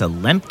cream, that's a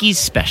Lemke's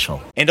special.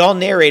 And all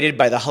narrated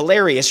by the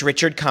hilarious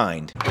Richard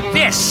Kind.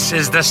 This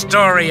is the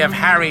story of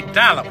Harry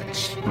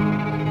Dalowitz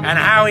and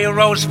how he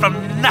rose from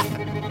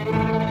nothing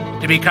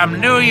to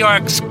become New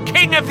York's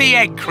King of the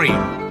Egg Cream.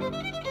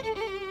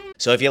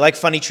 So if you like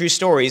funny true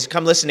stories,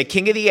 come listen to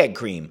King of the Egg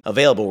Cream,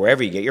 available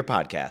wherever you get your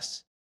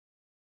podcasts.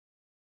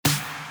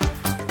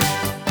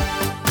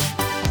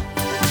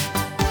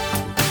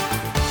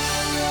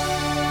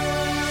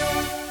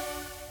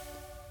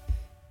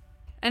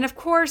 And of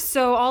course,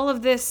 so all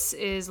of this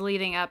is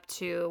leading up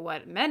to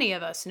what many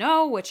of us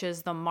know, which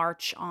is the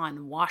March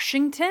on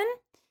Washington.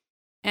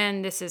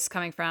 And this is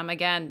coming from,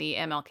 again, the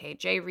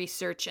MLKJ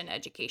Research and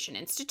Education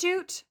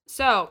Institute.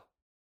 So,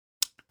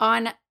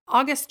 on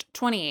August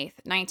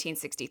 28th,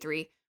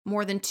 1963,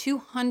 more than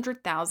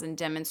 200,000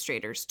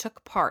 demonstrators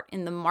took part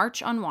in the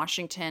March on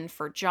Washington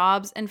for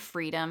Jobs and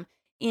Freedom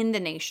in the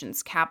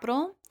nation's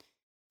capital.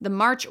 The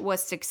march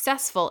was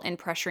successful in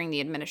pressuring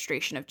the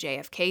administration of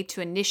JFK to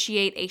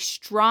initiate a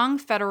strong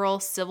federal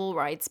civil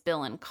rights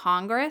bill in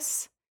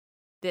Congress.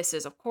 This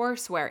is, of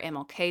course, where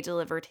MLK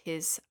delivered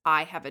his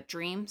I Have a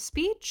Dream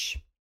speech.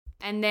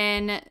 And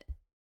then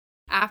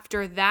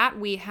after that,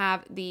 we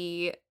have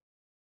the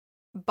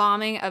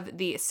bombing of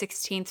the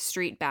 16th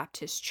Street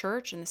Baptist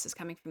Church, and this is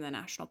coming from the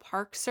National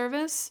Park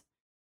Service.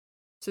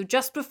 So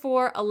just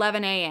before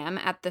 11 a.m.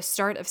 at the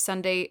start of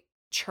Sunday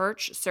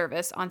church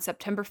service on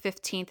September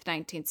 15th,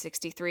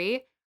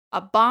 1963,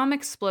 a bomb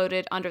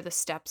exploded under the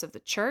steps of the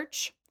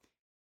church.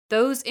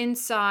 Those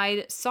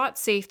inside sought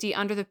safety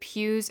under the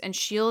pews and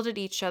shielded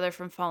each other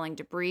from falling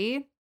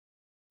debris.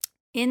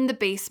 In the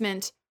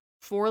basement,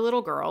 4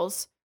 little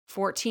girls,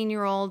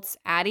 14-year-olds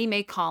Addie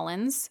Mae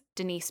Collins,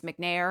 Denise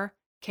McNair,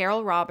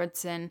 Carol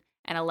Robertson,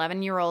 and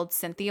 11-year-old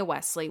Cynthia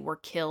Wesley were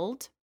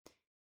killed.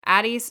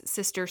 Addie's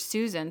sister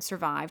Susan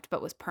survived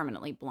but was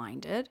permanently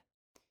blinded.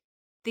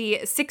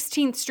 The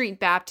 16th Street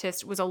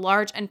Baptist was a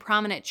large and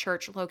prominent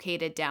church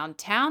located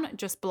downtown,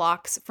 just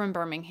blocks from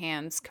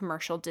Birmingham's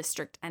Commercial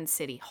District and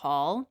City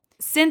Hall.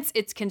 Since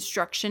its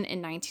construction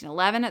in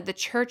 1911, the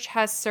church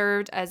has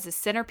served as the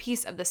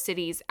centerpiece of the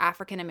city's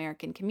African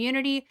American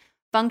community,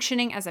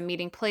 functioning as a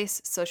meeting place,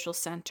 social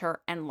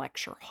center, and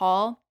lecture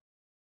hall.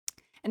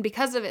 And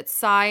because of its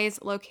size,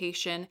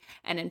 location,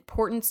 and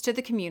importance to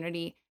the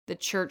community, the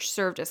church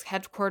served as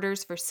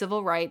headquarters for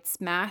civil rights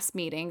mass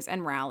meetings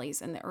and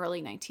rallies in the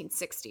early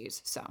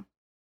 1960s. So,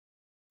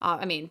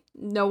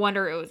 no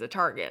wonder it was a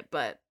target,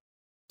 but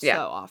so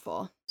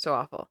awful. So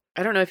awful.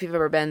 I don't know if you've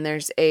ever been.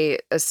 There's a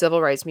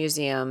civil rights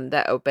museum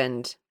that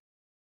opened,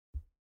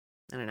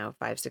 I don't know,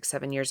 5, 6,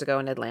 7 years ago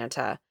in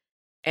Atlanta.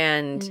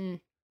 And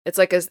it's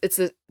like it's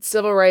the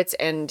civil rights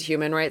and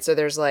human rights. So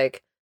there's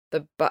like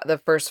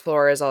the first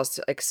floor is all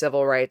like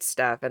civil rights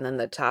stuff. And then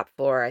the top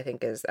floor, I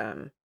think, is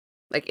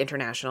like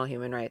international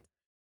human rights.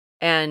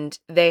 And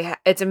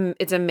it's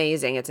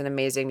amazing. It's an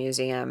amazing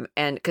museum.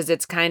 And because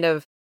it's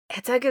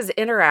like as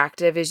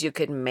interactive as you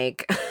could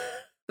make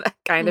that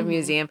kind of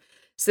museum.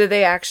 So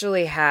they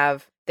actually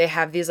have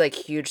these like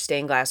huge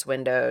stained glass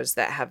windows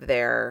that have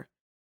the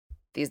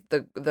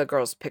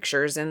girls'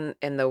 pictures in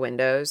the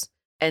windows.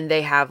 And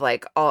they have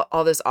like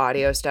all this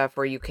audio stuff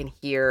where you can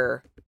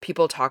hear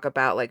people talk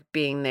about like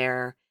being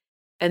there.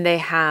 And they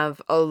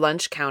have a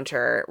lunch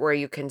counter where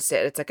you can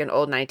sit. It's like an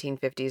old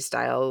 1950s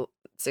style,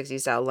 60s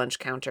style lunch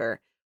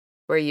counter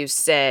where you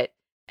sit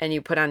and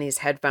you put on these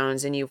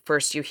headphones and you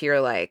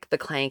hear like the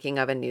clanking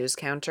of a news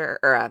counter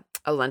or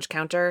a lunch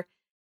counter.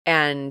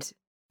 And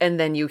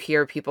then you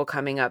hear people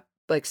coming up,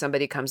 like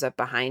somebody comes up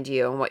behind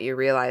you, and what you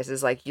realize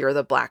is like you're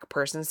the black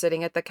person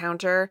sitting at the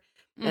counter,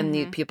 and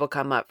the people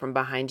come up from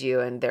behind you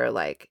and they're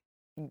like,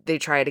 they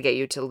try to get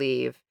you to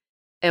leave.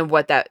 And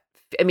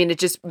it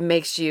just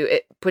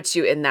it puts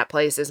you in that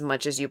place as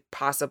much as you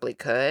possibly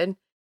could.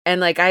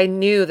 And like I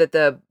knew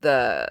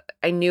that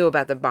I knew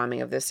about the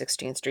bombing of the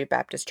 16th Street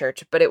Baptist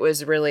Church, but it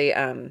was really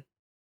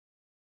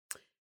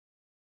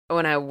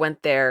when I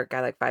went there,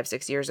 like 5,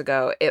 6 years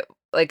ago, it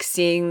like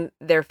seeing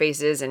their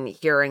faces and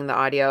hearing the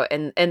audio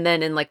and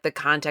then in like the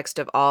context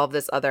of all of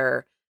this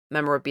other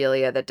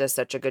memorabilia that does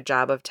such a good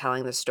job of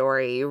telling the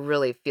story, you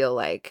really feel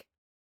like,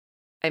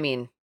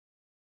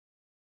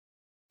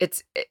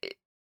 it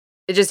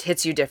just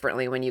hits you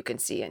differently when you can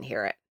see and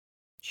hear it.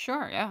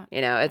 Sure, yeah.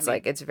 It's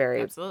like it's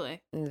very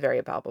absolutely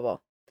very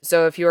palpable.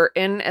 So if you're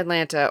in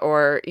Atlanta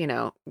or,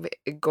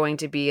 going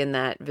to be in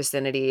that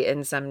vicinity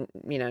in some,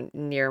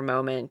 near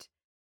moment,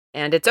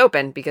 and it's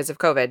open because of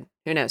COVID,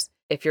 who knows?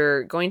 If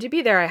you're going to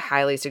be there, I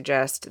highly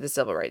suggest the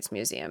Civil Rights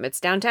Museum.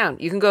 It's downtown.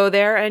 You can go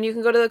there and you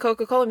can go to the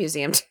Coca-Cola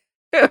Museum too,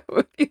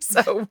 if you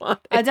so want.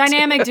 A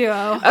dynamic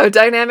duo. A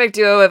dynamic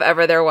duo if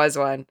ever there was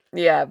one.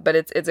 Yeah, but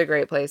it's a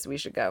great place. We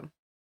should go.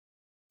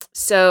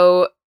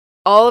 So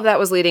all of that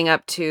was leading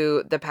up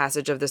to the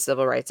passage of the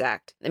Civil Rights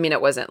Act.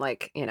 It wasn't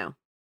like,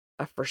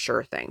 a for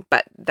sure thing,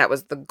 but that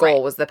was the goal,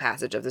 right. Was the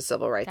passage of the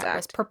Civil Rights Act.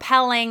 Was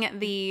propelling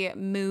the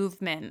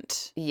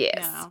movement.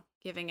 Yes.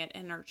 Giving it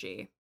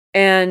energy.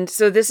 And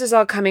so this is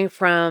all coming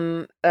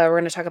from, we're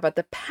going to talk about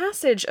the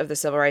passage of the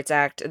Civil Rights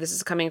Act. This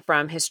is coming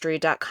from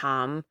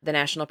history.com, the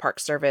National Park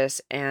Service,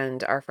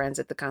 and our friends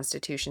at the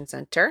Constitution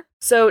Center.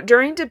 So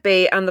during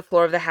debate on the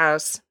floor of the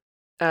House,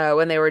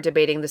 when they were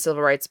debating the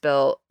Civil Rights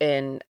Bill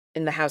in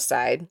the House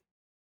side,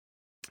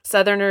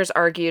 Southerners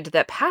argued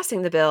that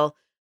passing the bill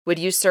would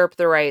usurp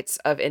the rights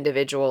of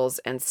individuals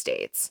and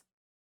states,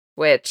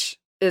 which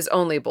is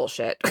only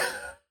bullshit.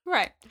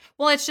 Right.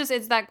 Well, it's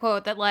that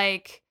quote that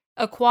like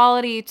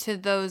equality to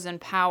those in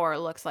power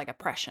looks like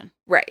oppression.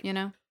 Right.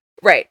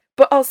 Right.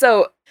 But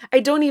also, I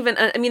don't even,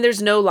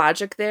 there's no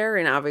logic there,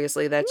 and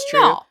obviously that's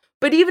true.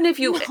 But even if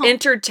you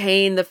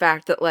entertain the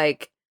fact that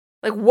like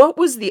Like, what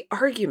was the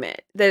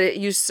argument? That it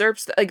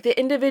usurps, the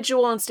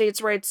individual and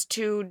states' rights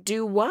to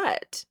do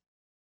what?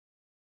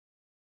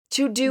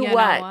 To do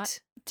what?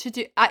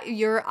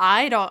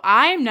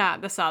 I'm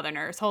not the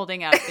Southerners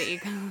holding up the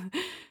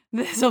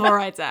Civil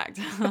Rights Act.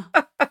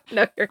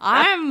 No, you're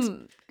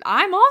not.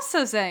 I'm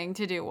also saying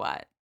to do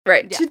what?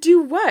 Right. Yeah. To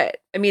do what?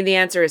 I mean, the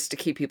answer is to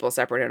keep people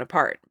separate and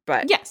apart,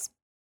 but yes.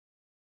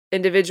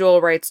 Individual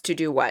rights to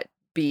do what?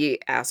 Be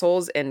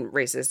assholes and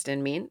racist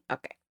and mean?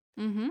 Okay.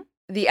 Mm-hmm.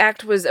 The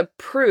act was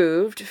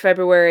approved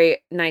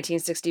February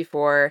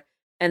 1964,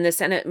 and the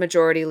Senate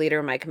Majority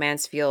Leader Mike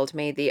Mansfield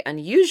made the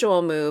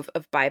unusual move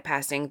of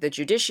bypassing the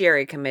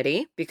Judiciary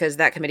Committee, because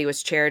that committee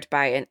was chaired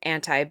by an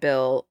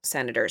anti-bill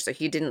senator. So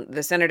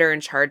the senator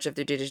in charge of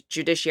the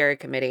Judiciary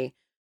Committee,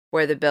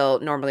 where the bill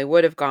normally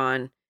would have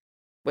gone,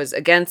 was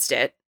against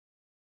it.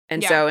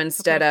 And so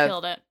instead of...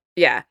 killed it.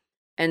 Yeah.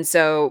 And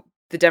so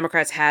the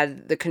Democrats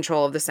had the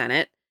control of the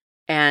Senate.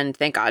 And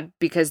thank God,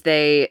 because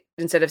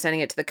instead of sending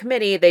it to the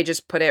committee, they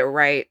just put it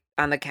right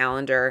on the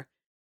calendar,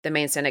 the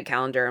main Senate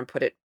calendar, and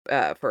put it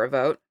for a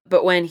vote.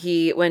 But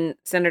when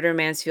Senator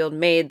Mansfield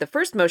made the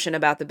first motion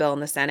about the bill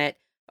in the Senate,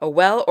 a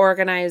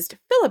well-organized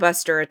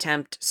filibuster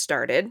attempt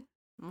started.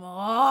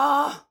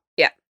 Oh.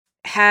 Yeah.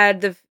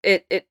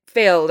 It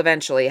failed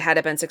eventually. Had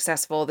it been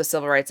successful, the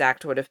Civil Rights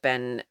Act would have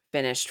been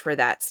finished for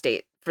that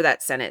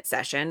Senate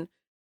session.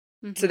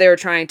 Mm-hmm. So they were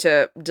trying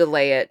to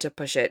delay it, to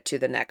push it to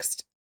the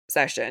next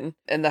session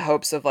in the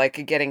hopes of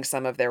getting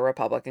some of their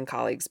Republican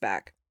colleagues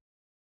back.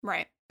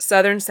 Right.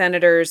 Southern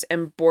senators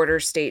and border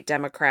state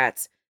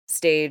Democrats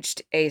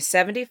staged a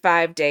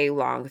 75-day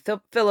long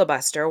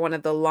filibuster, one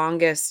of the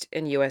longest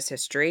in U.S.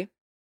 history.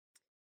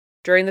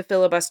 During the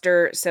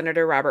filibuster,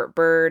 Senator Robert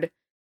Byrd,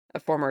 a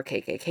former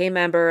KKK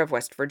member of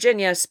West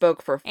Virginia,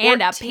 spoke for 14...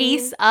 And a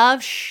piece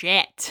of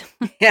shit.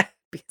 Yeah,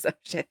 piece of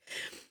shit.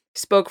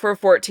 Spoke for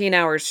 14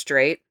 hours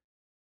straight.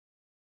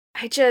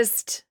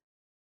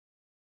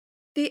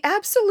 The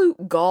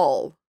absolute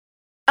gall.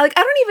 I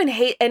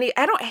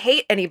don't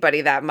hate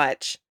anybody that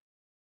much.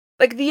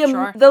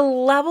 The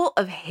level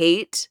of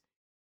hate.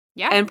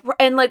 Yeah.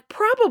 And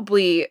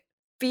probably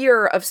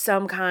fear of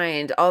some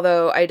kind,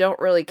 although I don't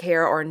really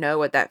care or know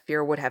what that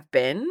fear would have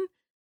been.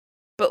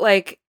 But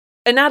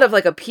and not of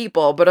a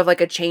people, but of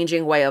a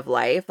changing way of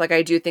life.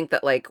 I do think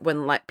that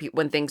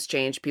when things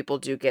change, people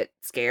do get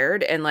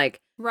scared, and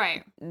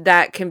right.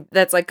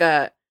 That's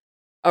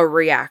a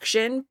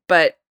reaction,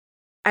 but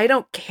I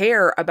don't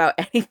care about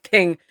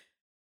anything.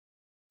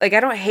 I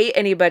don't hate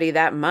anybody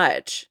that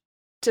much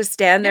to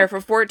stand there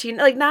for 14,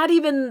 not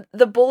even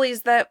the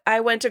bullies that I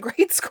went to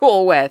grade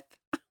school with.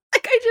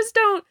 I just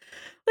don't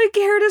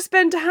care to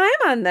spend time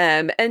on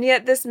them. And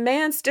yet this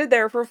man stood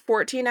there for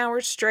 14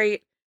 hours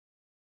straight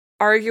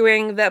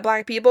arguing that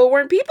Black people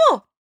weren't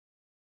people.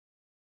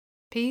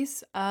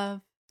 Piece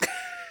of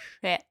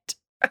shit.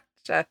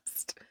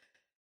 Just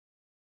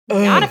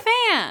not a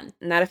fan.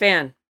 Not a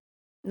fan.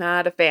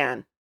 Not a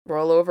fan.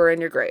 Roll over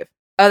in your grave.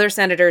 Other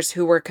senators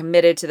who were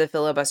committed to the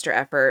filibuster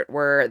effort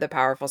were the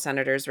powerful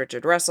senators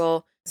Richard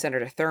Russell,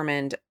 Senator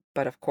Thurmond,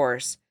 but of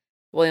course,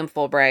 William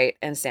Fulbright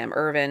and Sam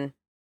Ervin.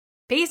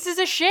 Pieces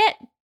of shit.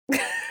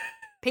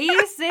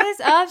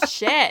 Pieces of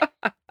shit.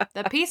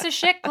 The piece of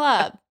shit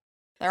club.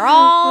 They're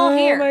all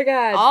here. Oh my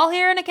God. All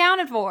here and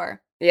accounted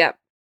for. Yep.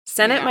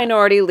 Senate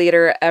Minority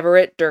Leader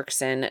Everett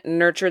Dirksen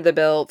nurtured the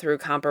bill through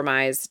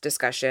compromise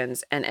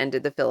discussions and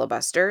ended the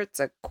filibuster.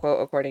 It's a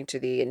quote according to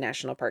the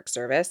National Park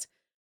Service.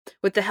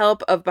 With the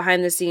help of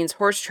behind-the-scenes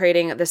horse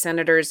trading, the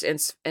senators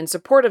in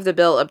support of the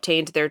bill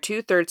obtained their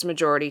 2/3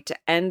 majority to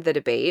end the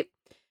debate.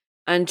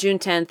 On June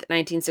 10th,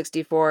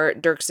 1964,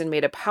 Dirksen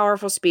made a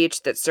powerful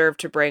speech that served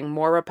to bring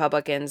more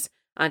Republicans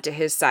onto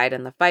his side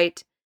in the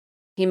fight.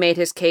 He made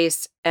his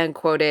case and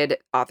quoted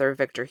author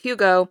Victor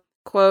Hugo,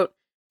 quote,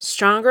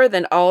 "Stronger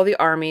than all the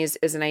armies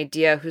is an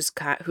idea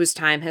whose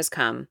time has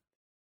come."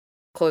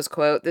 Close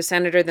quote. The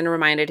senator then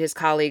reminded his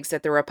colleagues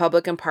that the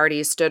Republican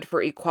Party stood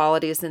for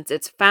equality since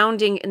its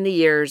founding in the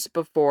years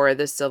before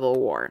the Civil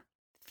War.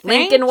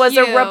 Lincoln was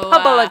a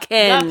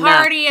Republican. The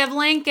party of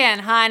Lincoln,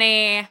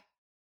 honey.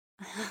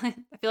 I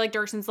feel like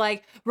Dirksen's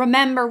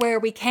remember where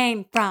we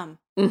came from.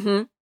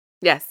 Mm-hmm.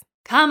 Yes.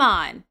 Come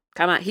on.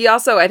 He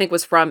also, I think,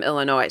 was from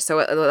Illinois. So,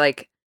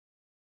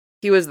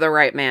 he was the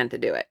right man to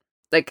do it.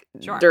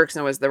 Sure.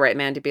 Dirksen was the right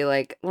man to be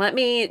let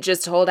me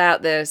just hold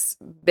out this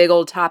big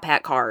old top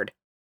hat card.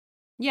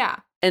 Yeah.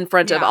 In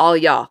front of all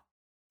y'all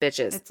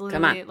bitches. It's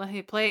Come on.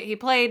 He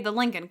played the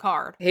Lincoln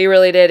card. He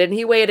really did. And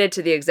he waited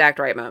to the exact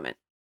right moment.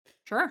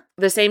 Sure.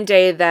 The same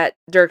day that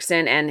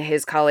Dirksen and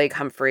his colleague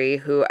Humphrey,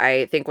 who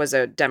I think was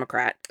a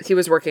Democrat,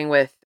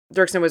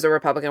 Dirksen was a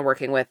Republican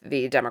working with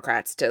the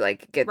Democrats to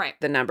get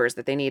the numbers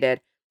that they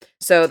needed.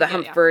 So the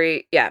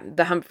Humphrey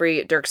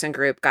Dirksen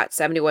group got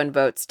 71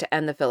 votes to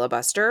end the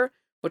filibuster,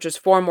 which was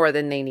 4 more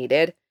than they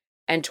needed,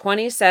 and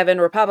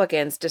 27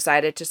 Republicans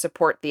decided to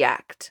support the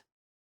act.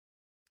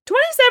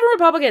 27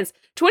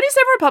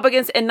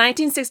 Republicans in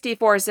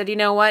 1964 said, you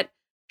know what?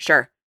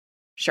 Sure,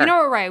 Sure. You know,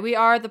 we're right. We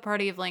are the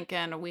party of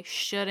Lincoln. We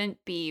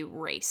shouldn't be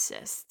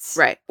racists.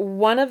 Right.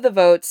 One of the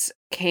votes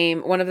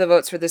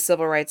for the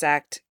Civil Rights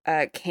Act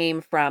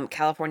came from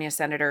California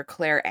Senator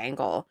Claire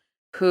Angle,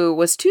 who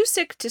was too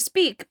sick to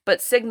speak,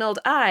 but signaled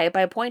aye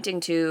by pointing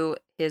to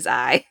his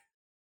eye.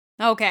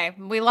 Okay,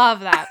 we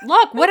love that.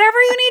 Look,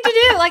 whatever you need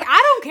to do. Like, I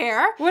don't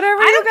care.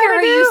 Whatever I don't care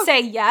do. you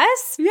say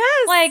yes.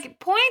 Yes. Like,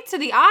 point to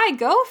the eye.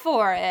 Go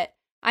for it.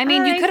 I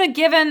mean, you could have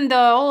given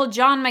the old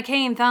John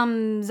McCain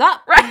thumbs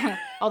up. Right.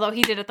 Although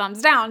he did a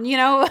thumbs down, you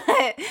know?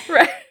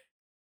 Right.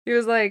 He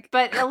was like...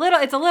 But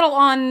it's a little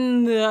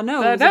on the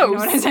nose, if you know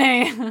what I'm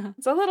saying.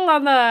 It's a little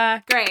on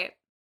the... Great.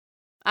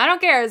 I don't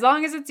care, as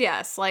long as it's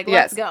yes. Like,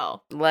 let's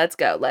go. Let's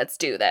go. Let's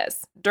do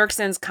this.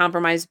 Dirkson's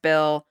compromise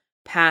bill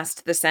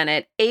passed the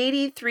Senate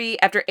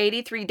after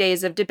 83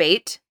 days of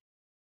debate.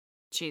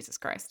 Jesus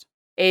Christ.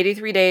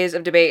 83 days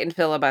of debate and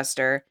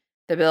filibuster.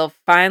 The bill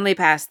finally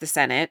passed the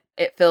Senate.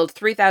 It filled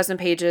 3,000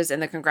 pages in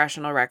the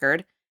congressional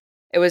record.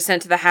 It was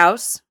sent to the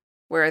House,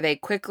 where they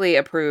quickly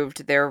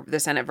approved the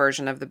Senate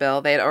version of the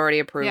bill. They had already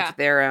approved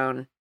their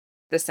own.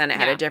 The Senate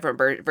had a different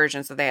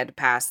version, so they had to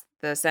pass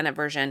the Senate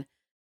version.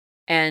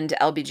 And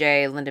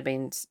LBJ,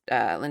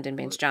 Lyndon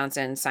Baines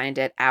Johnson, signed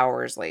it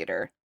hours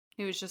later.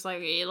 He was just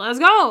like, let's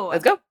go.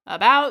 Let's go.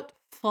 About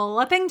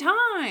flipping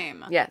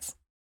time. Yes.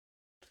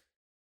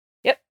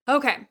 Yep.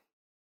 Okay.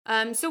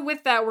 So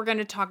with that, we're going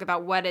to talk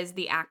about what is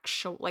the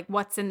actual, like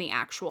what's in the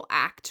actual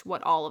act,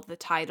 what all of the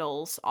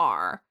titles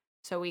are,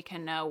 so we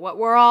can know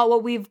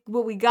what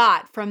we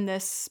got from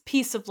this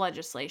piece of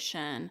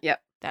legislation.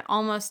 Yep. That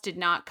almost did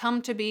not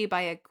come to be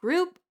by a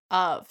group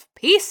of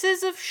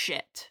pieces of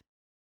shit.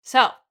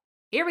 So,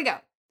 here we go.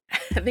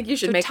 I think you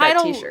should make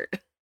that t-shirt.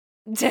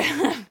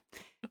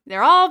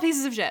 They're all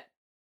pieces of shit.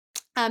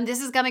 This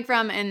is coming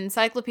from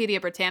Encyclopedia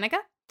Britannica.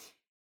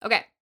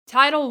 Okay.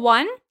 Title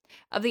 1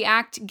 of the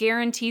Act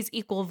guarantees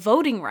equal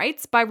voting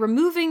rights by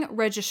removing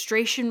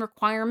registration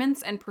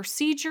requirements and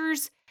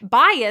procedures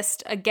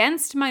biased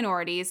against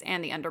minorities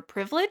and the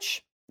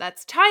underprivileged.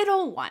 That's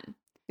Title 1.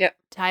 Yep.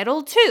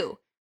 Title 2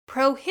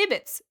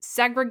 prohibits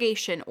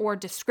segregation or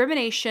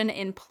discrimination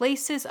in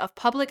places of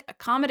public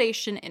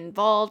accommodation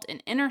involved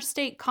in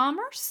interstate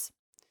commerce.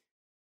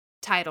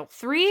 Title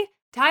 3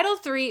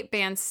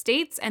 bans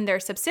states and their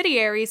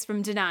subsidiaries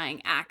from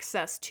denying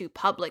access to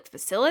public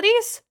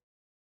facilities.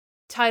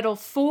 Title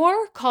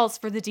 4 calls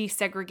for the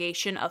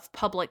desegregation of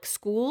public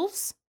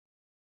schools.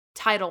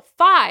 Title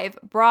 5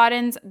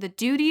 broadens the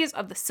duties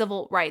of the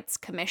Civil Rights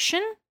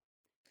Commission.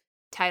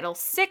 Title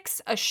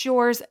 6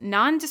 assures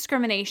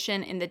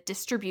non-discrimination in the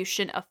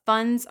distribution of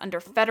funds under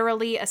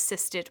federally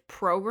assisted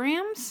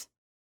programs.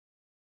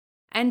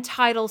 And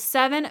Title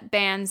 7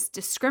 bans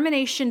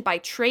discrimination by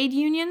trade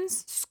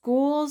unions,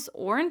 schools,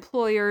 or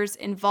employers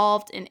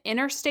involved in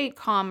interstate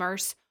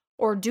commerce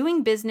or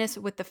doing business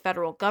with the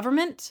federal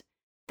government.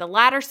 The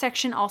latter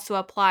section also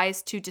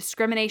applies to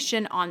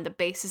discrimination on the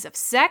basis of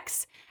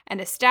sex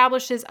and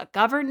establishes a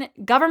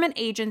government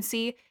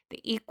agency, the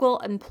Equal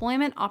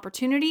Employment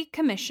Opportunity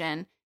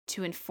Commission,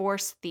 to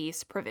enforce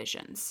these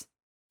provisions.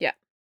 Yeah.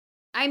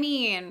 I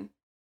mean,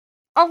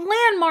 a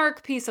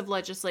landmark piece of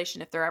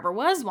legislation, if there ever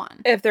was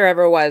one. If there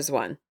ever was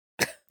one.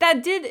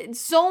 That did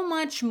so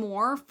much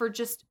more for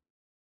just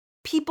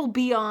people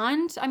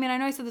beyond. I mean, I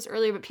know I said this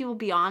earlier, but people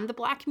beyond the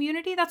Black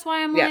community. That's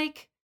why I'm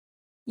like,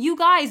 you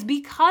guys,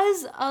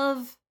 because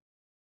of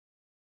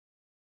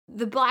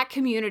the Black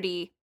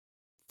community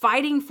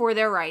fighting for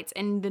their rights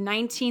in the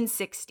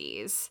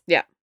 1960s,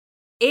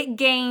 it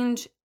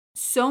gained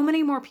so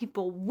many more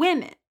people,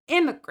 women,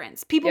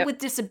 immigrants, people with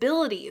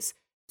disabilities,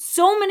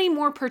 so many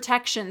more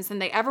protections than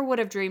they ever would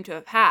have dreamed to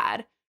have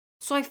had.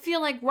 So I feel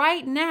like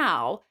right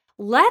now,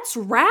 let's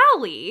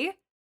rally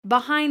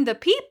behind the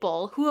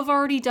people who have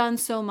already done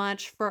so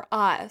much for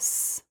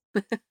us.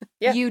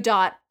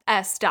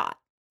 U.S.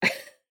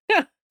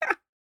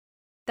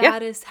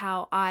 That is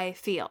how I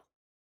feel.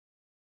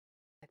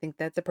 I think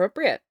that's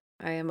appropriate.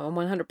 I am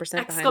 100%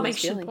 behind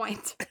Exclamation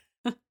point.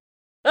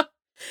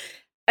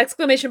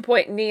 Exclamation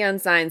point, neon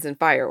signs and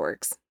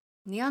fireworks.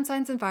 Neon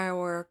signs and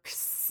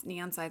fireworks.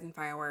 Neon signs and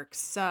fireworks.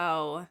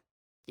 So,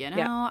 you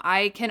know,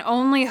 I can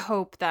only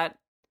hope that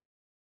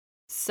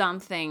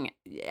something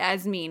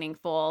as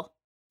meaningful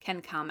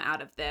can come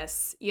out of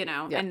this, you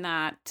know, and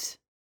that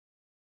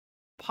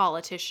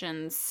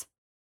politicians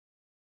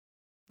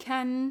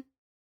can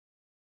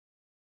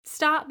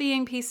stop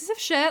being pieces of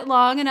shit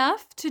long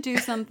enough to do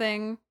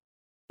something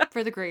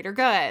for the greater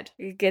good.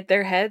 Get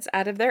their heads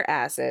out of their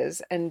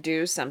asses and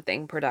do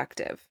something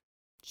productive.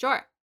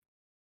 Sure.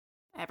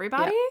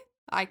 Everybody,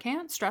 I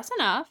can't stress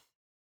enough.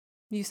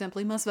 You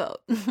simply must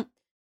vote.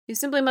 You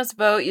simply must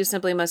vote. You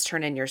simply must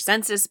turn in your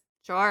census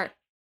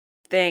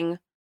thing,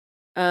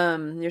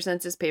 your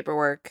census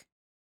paperwork.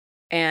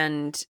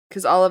 And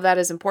because all of that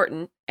is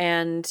important.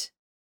 And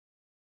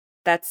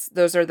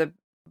those are the,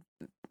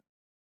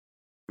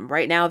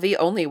 right now, the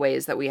only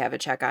ways that we have a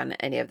check on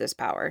any of this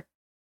power.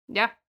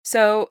 Yeah.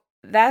 So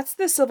that's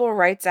the Civil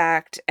Rights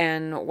Act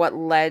and what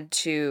led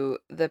to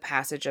the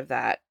passage of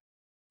that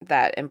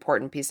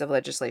important piece of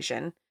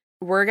legislation.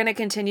 we're going to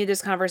continue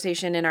this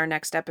conversation in our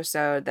next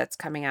episode that's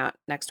coming out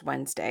next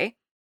Wednesday.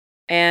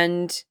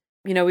 And,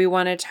 you know, we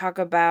want to talk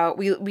about,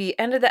 we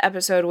ended the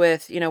episode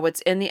with, you know,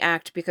 what's in the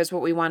act, because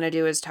what we want to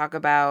do is talk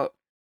about,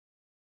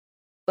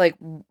 like,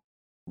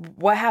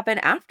 what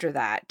happened after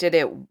that. Did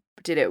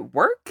it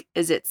work?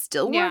 Is it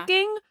still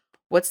working?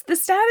 What's the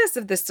status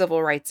of the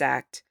Civil Rights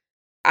Act?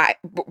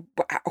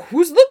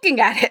 Who's looking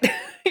at it?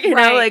 you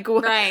know, like,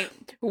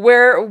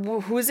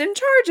 who's in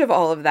charge of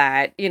all of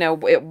that? You know,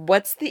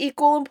 what's the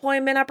Equal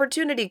Employment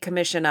Opportunity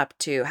Commission up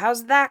to?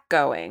 How's that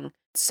going?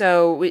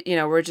 So,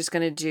 we're just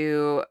going to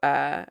do,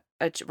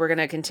 we're going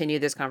to continue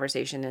this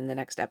conversation in the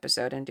next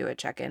episode and do a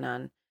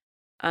check-in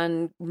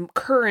on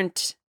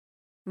current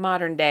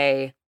modern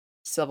day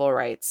civil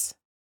rights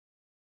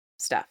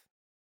stuff.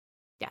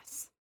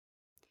 Yes.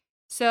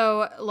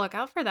 So look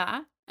out for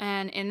that.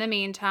 And in the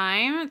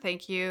meantime,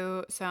 thank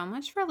you so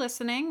much for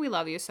listening. We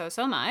love you so,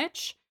 so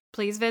much.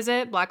 Please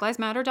visit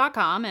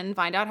blacklivesmatter.com and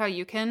find out how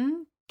you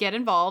can get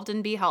involved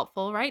and be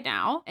helpful right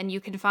now. And you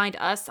can find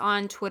us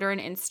on Twitter and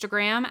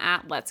Instagram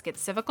at Let's Get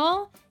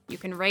Civical. You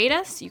can rate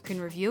us, you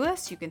can review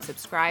us, you can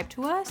subscribe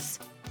to us.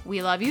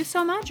 We love you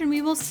so much, and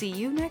we will see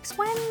you next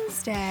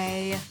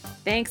Wednesday.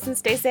 Thanks, and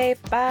stay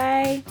safe.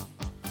 Bye.